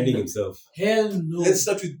 Finding himself. Hell no. Let's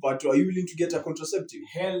start with Pato. Are you willing to get a contraceptive?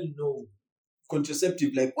 Hell no.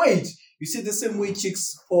 contraceptive. Like, wait, you see the same way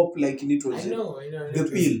chicks pop like in it was I know. the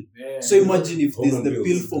pill. Yeah. So imagine if there's Hormone the pills.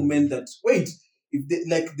 pill for men that if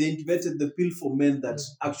they invented the pill for men that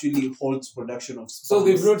actually halts production of sperms. So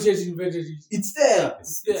they've not yet invented it. It's there.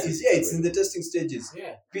 Yeah. It's in the testing stages.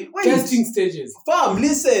 Yeah. Wait, Testing stages. fam,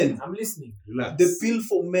 listen. I'm listening. Relax. The pill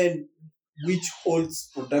for men which holds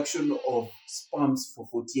production of sperms for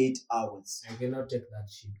 48 hours. I cannot take that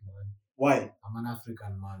shit, man. Why? I'm an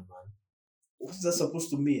African man. What is that supposed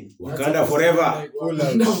to mean? Wakanda forever. Like,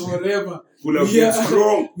 Wakanda forever. Full of Yeah.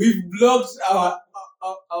 strong. We've blocked our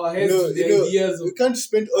heads to the ideas of we can't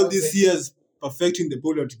spend all these years perfecting the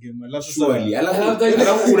pull-out game. Surely. Alafu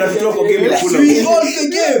Unatoka kwa game ya pull out. We hold the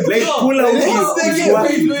game. Like No, pull out wait, is wait,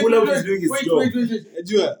 working. wait, Pull out wait, is doing its wait, job. wait.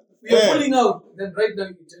 We are pulling out. Then right now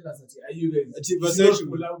you tell us that are you guys? Vasectomy.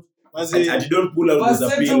 Pull out. And you don't pull out the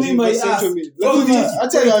Vasectomy pill. my ass.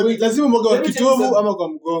 Lazima mwaga wa Let me tell you kitovu something. ama kwa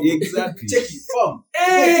mgongo. Exactly. Check it, fam.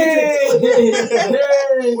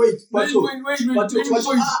 Wait, Pato.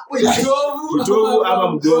 Kitovu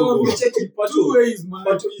ama mgongo. Check it, Two Pato. ways, man.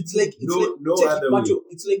 Pato, it's like No check other it, way. Pato.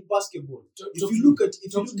 It's like basketball. Talk If to you me. look at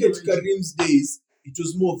Talk to me. Karim's days, it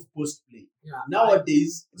was more of post play. Yeah.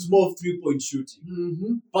 Nowadays, it's more of 3-point shooting.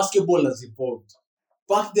 Mm-hmm. Basketball has evolved.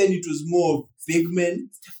 Back then, it was more of big men,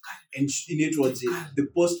 and in it was the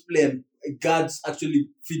post play and guards actually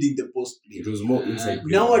feeding the post play. It was more inside.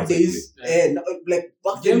 play. Nowadays, like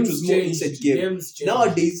back then, it was more changed. inside game. Games changed.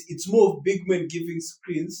 Nowadays, it's more of big men giving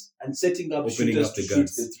screens and setting up Opening shooters up the to shoot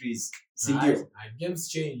guards. the threes. Alright, games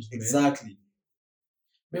changed. Man. Exactly.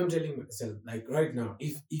 Me, I'm telling myself, like right now,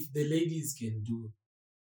 if the ladies can do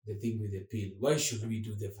the thing with the pill, why should we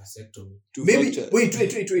do the vasectomy? Maybe wait. To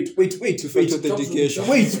filter the dedication.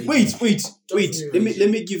 Wait. Let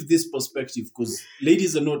me give this perspective because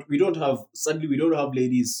ladies are not. We don't have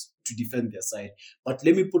ladies to defend their side. But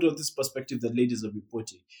let me put on this perspective that ladies are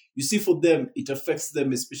reporting. You see, for them, it affects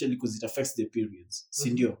them especially because it affects their periods,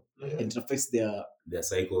 Sindio, and it affects their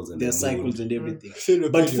cycles and and everything.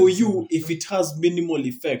 But for you, if it has minimal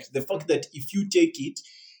effect, the fact that if you take it,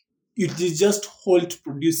 it is just halt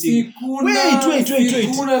producing. Wait,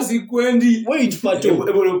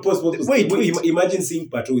 Pato. Pause. Wait. Imagine seeing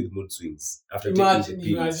Pato with mood swings after taking the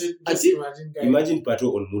pills. Imagine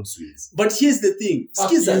Pato on mood swings. But here's the thing.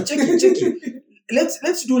 Skiza, check it.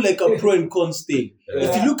 Let's do like a pro and cons thing.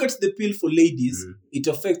 If you look at the pill for ladies, it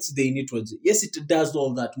affects the initrose. Yes, it does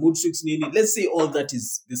all that. Mood swings, let's say all that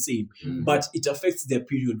is the same, but it affects their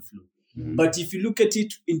period flow. But if you look at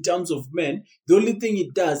it in terms of men, the only thing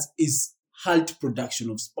it does is halt production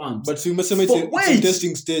of sperm. But you must it's in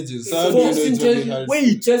testing stages. So how do you know it's only halt?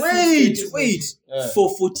 Wait. For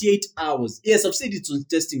 48 hours. Yes, I've said it's on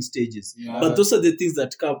testing stages. But those are the things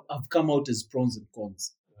that have come out as pros and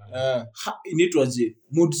cons. In it was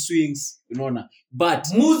mood swings, but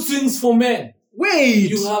mood swings for men. Wait,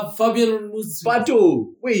 you have Fabian on mood swings.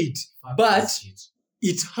 But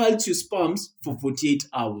it halts your sperms for 48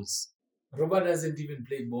 hours. Robert doesn't even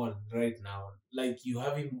play ball right now. Like you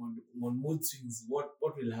have him on mood swings. What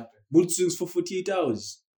will happen? Mood swings for 48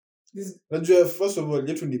 hours. First of all,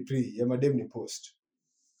 yetu ni pre ya madem ni post.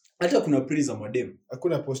 Hata kuna pre za madem.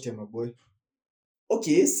 Hakuna post ya maboy.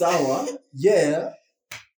 Okay, sawa. Yeah.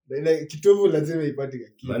 Like kitovu lazima ipate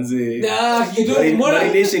kaki. Manze. Kitovu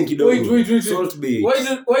marination kidogo. Wait. Salt bay.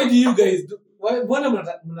 Why do you guys do? Mbona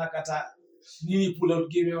mnakata nini pull out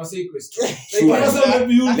game ya say question? This is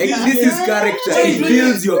character. It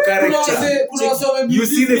builds your character. You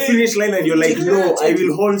see the finish line and you're like, no, I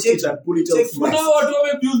will hold it and pull it out. Kuna watu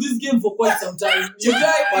wamebuild this game for quite some time.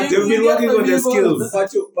 They've been working on their skills.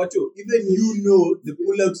 Pato, even the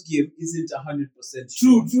pull-out game isn't 100%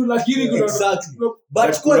 true. Lakini kuna exactly.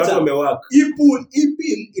 But quarter, e-pull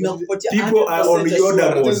inakupatia people are on your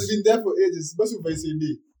It has been there for ages. Basu by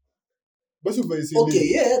CD. Okay,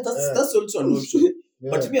 yeah, that's also an option. Yeah.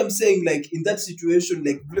 But me, I'm saying, like, in that situation,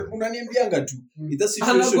 like, unaniambianga tu. In that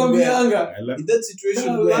situation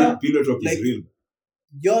where pillow talk is real.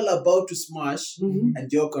 You're about to smash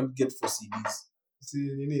and you can't get for CDs.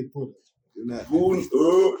 See, pull.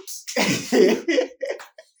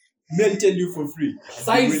 Men tell you for free.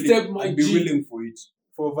 Sidestep my I'd be willing for it.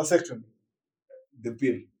 For vasectomy. The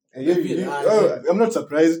pill. I'm not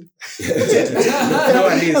surprised. No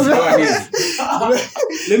one is.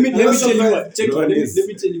 Let me tell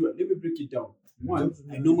you what. Let me break it down. One,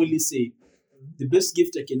 I normally say the best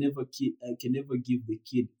gift I can ever give the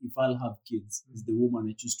kid if I'll have kids is the woman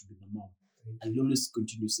I choose to be the mom. I'll always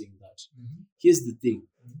continue saying that. Here's the thing.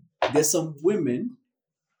 There's some women,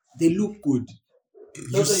 they look good.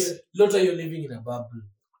 Lotta, you're living in a bubble.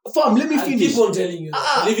 Fam, let me finish. I keep on telling you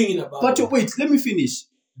that. Living in a bubble. But wait, let me finish.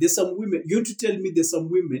 there's some women, you to tell me there's some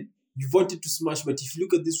women you've wanted to smash, but if you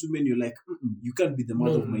look at these women, you're like, you can't be the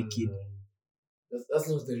mother of my kid. That's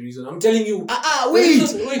not the reason. I'm telling you. Wait.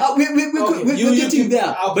 Okay, We're getting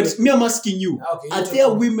there. Okay. But me, I'm asking you. Okay, Are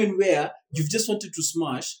there women where you've just wanted to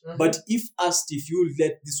smash, but if asked if you will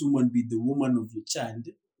let this woman be the woman of your child,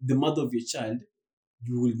 the mother of your child,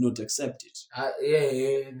 you will not accept it?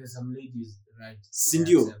 Yeah. There's some ladies, right?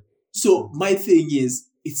 Sindio. So my thing is,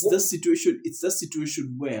 it's that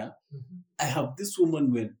situation where I have this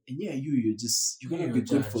woman when, and you're gonna be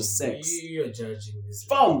good for sex. You're judging this.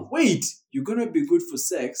 Fam, wait, you're gonna be good for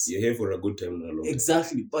sex. You're here for a good time, not a long time.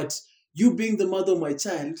 Exactly, but you being the mother of my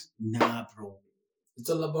child, nah, bro. It's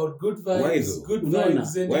all about good vibes. Why though? Good No,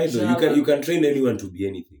 vibes. no. Why though? You can train anyone to be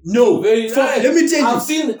anything. No, Very nice. let me tell you. I've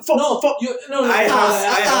seen. I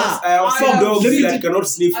have some dogs that cannot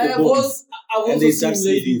sniff for bombs, and they start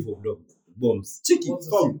sniffing for bombs. Check it,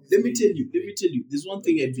 fam. Let me tell you. There's one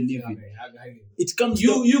thing I believe in. It comes.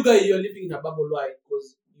 You guys, you're living in a bubble. Why?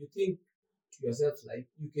 Because you think to yourself like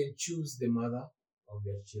you can choose the mother of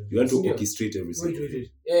your children. You want to orchestrate everything.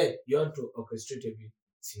 Wait. Yeah, you want to orchestrate every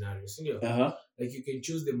scenario. Like you can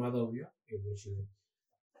choose the mother of your children.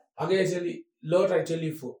 I tell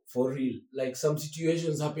you for real, like some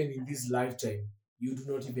situations happen in this lifetime, you do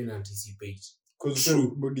not even anticipate. Because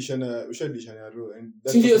ushadishana roho and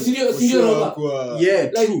Sindio, yeah,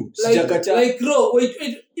 like, true. Like raw, wait,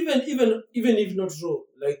 even if not raw,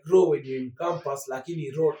 like raw when you're in campus,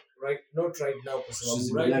 lakini raw, right? Not right now,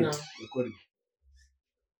 because right now,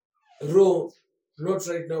 raw, not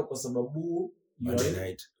right now, because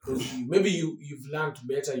maybe you've learned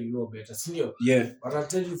better, you know better, sindio. Yeah. But I'll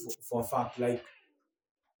tell you for a fact, like,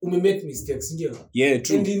 we make mistakes, sindio. Yeah,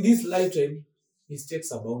 true. And in this lifetime,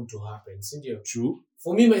 mistakes are bound to happen, sindio. True.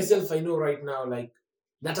 For me myself, I know right now, like,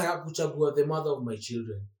 nataka kuchagua the mother of my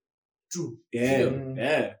children. True.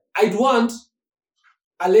 Yeah. I'd want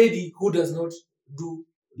a lady who does not do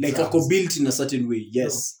like drugs. a built in a certain way.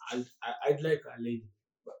 Yes. No, I'd like a lady.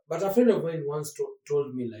 But a friend of mine once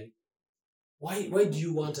told me, like, why do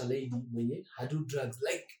you want a lady when I do drugs?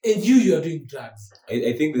 Like, and you are doing drugs.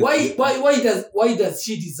 I think why does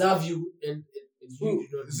she deserve you and you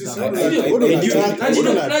do not deserve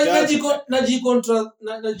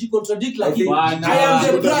najicontradict like I am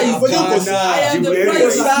the price. I am the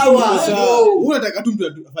price. Unataka tu mtu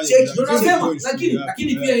afanye.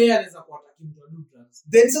 Lakini pia yeye anaweza kuwa ataki mtu adu drugs.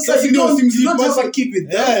 Then sasa you don't have a kid with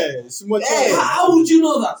them. How would you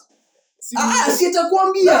know that? Si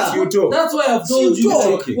atakwambia. That's why I've told you.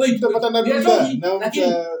 Wait.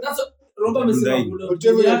 That's Roba amesema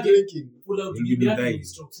whatever you're drinking.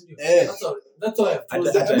 That's why I've told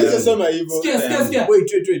you. Amesema hivyo. Sikia.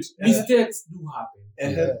 Wait. Mistakes do happen.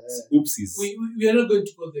 Oopsies. We are not going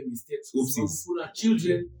to call them mistakes. Oopsies. Kuna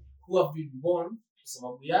children who have been born kwa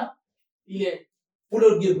sababu ya ile pull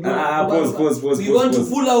out game. Pause. We want to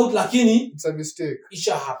pull out lakini it's a mistake.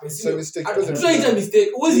 Isha happens. It's a mistake. It's not a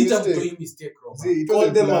mistake. Always it have to mistake, Roba.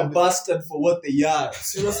 Call them a bastard for what they are.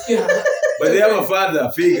 But they have a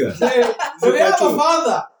father figure. They have a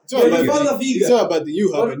father. It's not about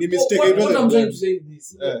you have any mistake. What I'm trying to say is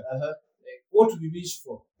this. Like, what we wish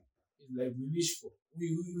for is like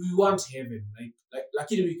we want heaven. Like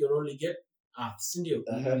luckily we can only get earth. Sindio?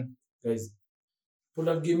 Guys,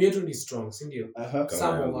 polygamy yetu ni strong, sindio?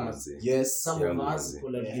 Some of us. Yes. Some of us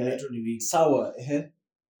polygamy yetu ni weak. Sour.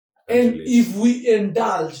 And if we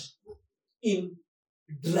indulge in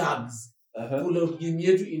drugs, polygamy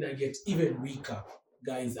yetu ina get even weaker.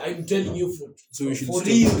 Guys, I'm telling you so we should for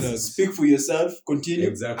real. Speak for yourself. Continue.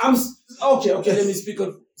 Exactly. Okay. Let me speak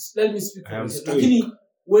for myself. Lakini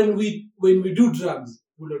when we do drugs,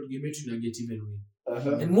 polygamy yetu ina get even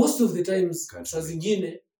weaker. And most of the times, saa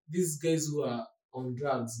zingine, these guys who are on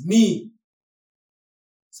drugs, me,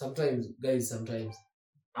 sometimes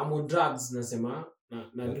I'm on drugs, nasema,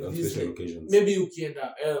 na do this. Maybe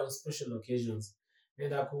ukienda on special occasions,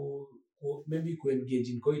 and maybe ku engage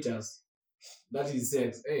in coitus. That is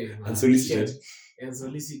sex. Unsolicited.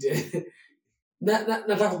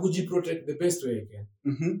 Nataka kujiprotect the best way I can.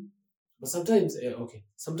 But sometimes,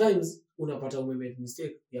 sometimes unapata umemake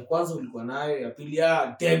mistake. Ya kwanza ulikuwa nayo, ya pili,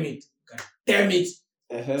 damn it.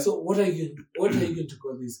 So what are you going to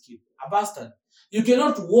call this kid? A bastard. You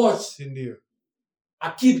cannot watch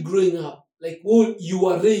a kid growing up like you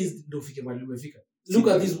were raised. Look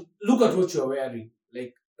at this. Look at what you are wearing.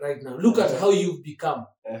 Like right now. Look at how you've become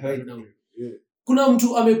right now. Kuna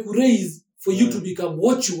mtu amekuraise for you to become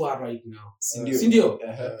what you are right now. Sindio?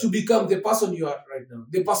 To become the person you are right now.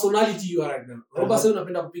 The personality you are right now. Roba sasa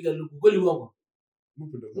unapenda kupiga luku. Kweli uongo?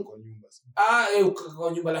 Mpenda kwa nyumba.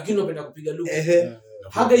 Kwa nyumba lakini unapenda kupiga luku.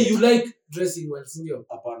 How do you like dressing well, sindio?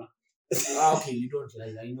 Hapana. Okay, you don't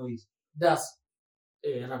like I know it. Das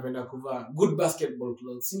anapenda kuvaa good basketball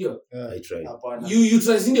clothes, sindio? I tried. Hapana. You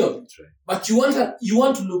try, sindio? I tried. But you want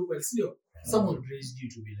to look well, sindio? Someone raised you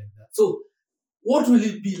to be like that. So what will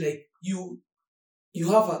it be like? You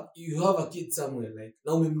have a kid somewhere, like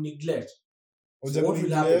now we neglect. So what will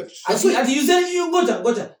happen? Ati you say you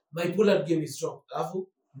goja. My pull-up game is strong. Alafu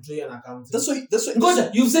mtu yeye anakaa. That's why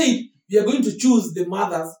Goja, you said we are going to choose the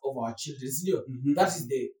mothers of our children, sindio? Mhm. That is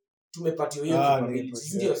the tumepatio hiyo capability,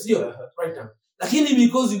 sindio? Right now. Lakini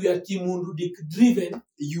because we are Kimundu Dick driven,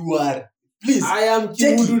 you are. Please. I am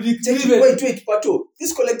Kimundu Dick driven. Wait, Pato.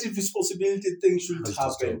 This collective responsibility thing shouldn't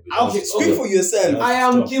happen. Okay, Speak for yourself. I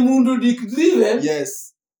am Kimundu Dick driven.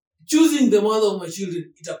 Yes. Choosing the mother of my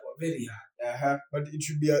children, it's very hard. But it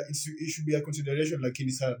should be a consideration, like in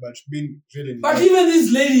hard, but being really. But even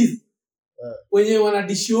these ladies, when you wanna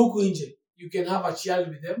dishi huku nje, you can have a child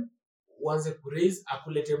with them, uanze kuraise,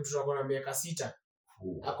 akulete mtoto wako na miaka 6.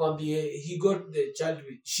 Akwambie she got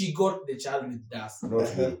the child with Das.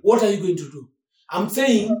 What are you going to do? I'm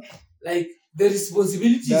saying, like, the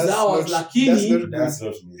responsibility is ours, lakini. That's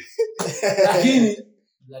not me. Lakini,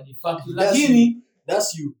 bloody fuck you. Lakini,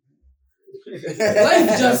 that's you.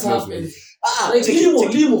 Life just happens. Like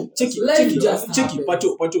limo. Check it.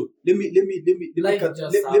 Pato. Let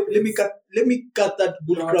me cut that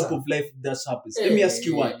bull crap of life that happens. Let me ask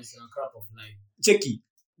you why. It's a crap of life. Check it.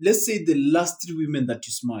 Let's say the last 3 women that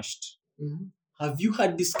you smashed. Mm-hmm. Have you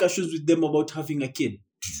had discussions with them about having a kid?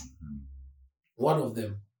 One of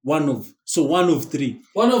them. One of 3.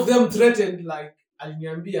 One of them threatened, like,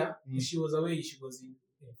 aliniambia, she was away, she was in.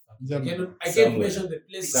 I can't mention the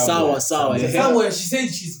place. Sawa. Somewhere she said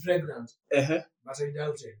she's pregnant. Uh-huh. But I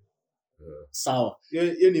doubt it. Sawa.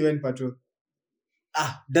 You ni when Pato.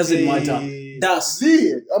 Doesn't matter. Das.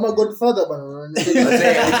 I'm a godfather, man. It's a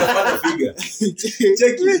father figure.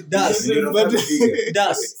 Check it. Das. Figure.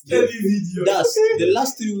 Das. The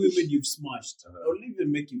last 3 women you've smashed, I'll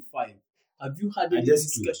even make you 5. Have you had any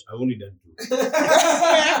discussion? I've only done 2.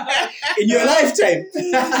 In your lifetime?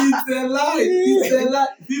 It's a lie.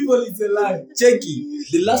 People, it's a lie. Check it.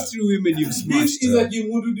 The last 3 women you've smashed. This is a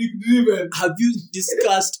Kimundu Dick driven. Have you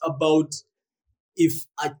discussed about if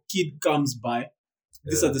a kid comes by?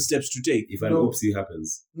 These are the steps to take. If an oopsie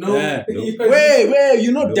happens. No. Yeah. No. Wait,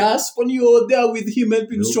 you know No. Das when you're there with him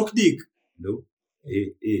helping stroke dick? No.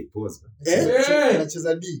 Hey, pause.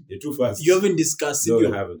 Anacheza D. You're too fast. You haven't discussed it. No,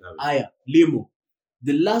 You I haven't. Aya, Limo.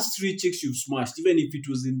 The last 3 chicks you've smashed, even if it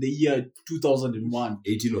was in the year 2001.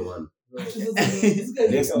 1801.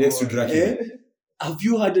 Next Next to Dracula. Have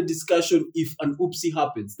you had a discussion if an oopsie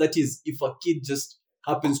happens? That is, if a kid just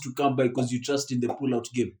happens to come by because you trust in the pull-out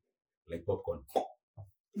game. Like popcorn.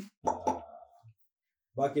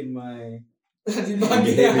 Back in my Check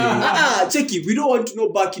it. We don't want to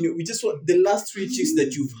know back in it. We just want the last 3 chicks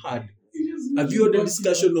that you've had. Have you had a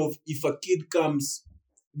discussion of if a kid comes,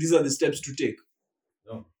 these are the steps to take?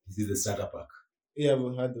 No. This is the starter pack. Yeah,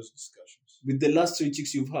 we've had those discussions. With the last 3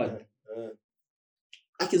 chicks you've had?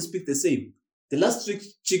 I can speak the same. The last 3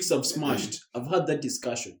 chicks I've smashed, I've had that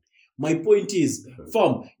discussion. My point is,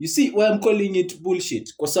 fam, you see why I'm calling it bullshit?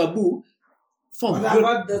 Kwa sabu, fam, I've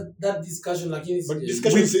had that discussion, like But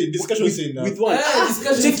discussion is enough. with what?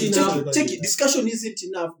 Discussion is enough. Check it. Discussion isn't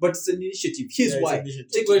enough, but it's an initiative. Here's It's why. an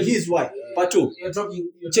initiative. Check it. Here's why. Pato, You're talking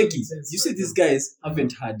check it. sense, You see, right these now. guys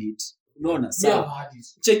haven't had it. No, Yeah, so I've had it.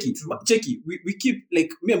 check it. Check it. We keep,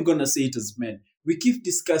 like, me, I'm gonna say it as men. We keep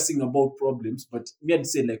discussing about problems, but me, I'd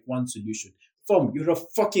say like one solution. Fam, you're a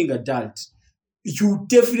fucking adult. You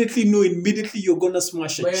definitely know immediately you're gonna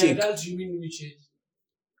smash a By chick. adult, you mean which age?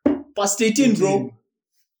 Past 18, bro.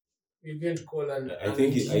 You can't call an I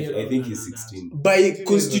think engineer he's an 16. By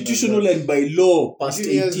constitutional and by law, past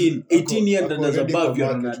 18. 18 years and as already above, you're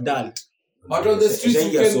an converted. adult. But on the streets,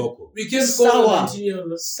 we can call Sawa. an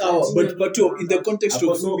engineer. Sawa, but in the context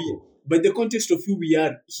of who we, by the context of who we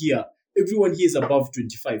are here, everyone here is above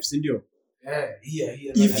 25, Sindio. Yeah.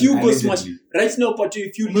 If you go Allegedly. smash right now, Pato,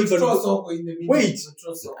 if you leave and go, Wait.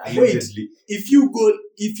 Allegedly. if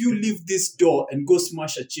you leave this door and go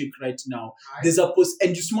smash a chick right now, there's a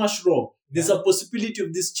and you smash raw, there's a possibility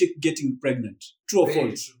of this chick getting pregnant. True or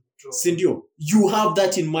false? Sindio, you have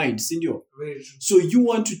that in mind, Sindio. Very true. So you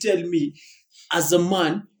want to tell me, as a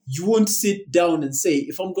man, you won't sit down and say,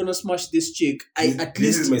 if I'm gonna smash this chick,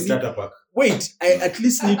 This is my starter pack. I at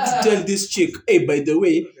least need to tell this chick, hey, by the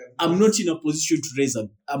way, I'm not in a position to raise a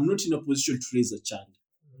child.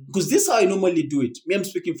 Because this is how I normally do it. Me, I'm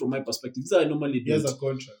speaking from my perspective. This is how I normally He do has it. a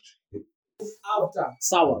contract. After.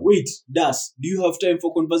 Sawa. Wait, Das, do you have time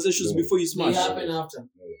for conversations before you They smash? happen after.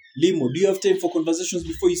 Limo, do you have time for conversations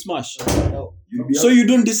before you smash? No. So you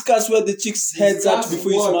don't discuss where the chick's head's at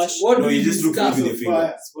before you smash? What No, do you just look discuss? with your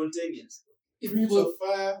finger. Spontaneous. If people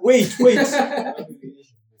fire. Wait.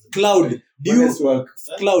 Cloud,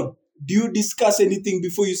 Cloud, do you discuss anything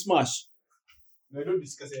before you smash? No, I don't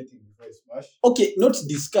discuss anything before I smash. Okay, not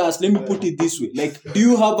discuss. Let me put it this way. Like, do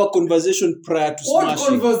you have a conversation prior to what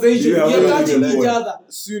smashing? conversation? Yeah, We are yeah, touching yeah. each other.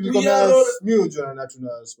 So We are all- me ujua na tuna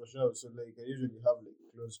smash out, so like I usually have like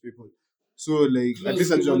close people. So like at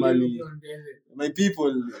least I normally my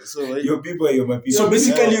people. So like, Your people are your my people. So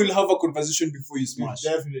basically, Yeah. you'll have a conversation before you smash.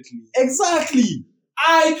 definitely. Exactly.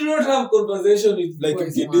 I do not have conversation with Like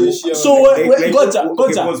people. you do share. So Gotcha.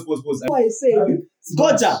 Pause. That's why I said,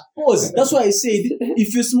 Gotcha, pause. That's why I said,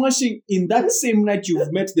 if you're smashing in that same night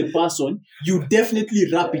you've met the person, you definitely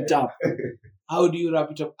wrap it up. How do you wrap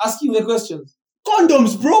it up? Asking the questions.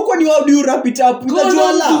 Condoms, bro. How do you wrap it up? With a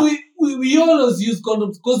Condoms, jwala? we always use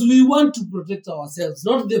condoms because we want to protect ourselves,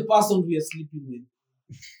 not the person we are sleeping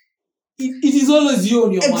with. It is always you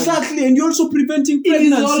on your mind. Exactly, and you're also preventing It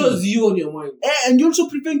is always pregnancy. you on your mind. And you're also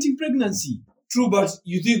preventing pregnancy. True, but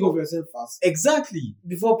you think of yourself first. Exactly.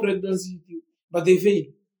 Before pregnancy, you think. But they fail.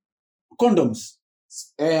 Condoms.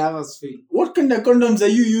 Others fail. What kind of condoms are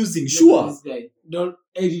you using? Look at Sure. this guy. Don't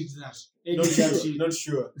edit that. Edit that shit. Not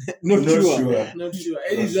sure. Not sure. Not sure.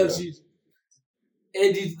 Edit that shit.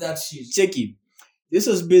 Edit that shit. Check it. This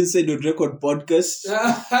has been Said on Record podcast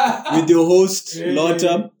with your host,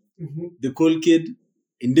 Lotta, the cool kid,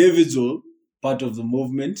 individual, part of the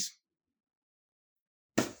movement.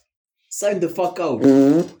 Sign the fuck out.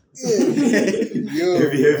 Yo,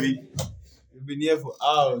 Heavy. we've been here for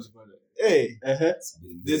hours, brother. Hey,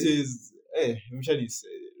 this is I'm sure it's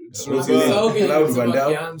Okay. Loud Van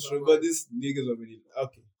Dam. but this niggas are really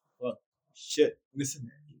okay. Fuck. Shit. Listen.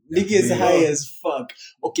 Niggas Yeah. high as fuck.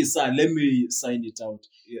 Okay, sir, let me sign it out.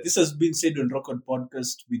 Yeah. This has been Said on Record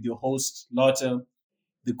podcast with your host, Lotta,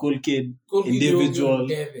 the cool kid, Cool kid, individual,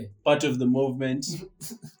 David. part of the movement.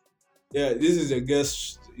 Yeah, this is a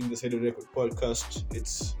guest in the Side of Record podcast.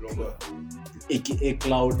 It's Longa. aka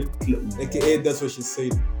Cloud. AKA, that's what she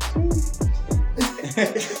said.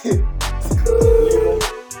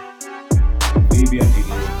 Baby, I'm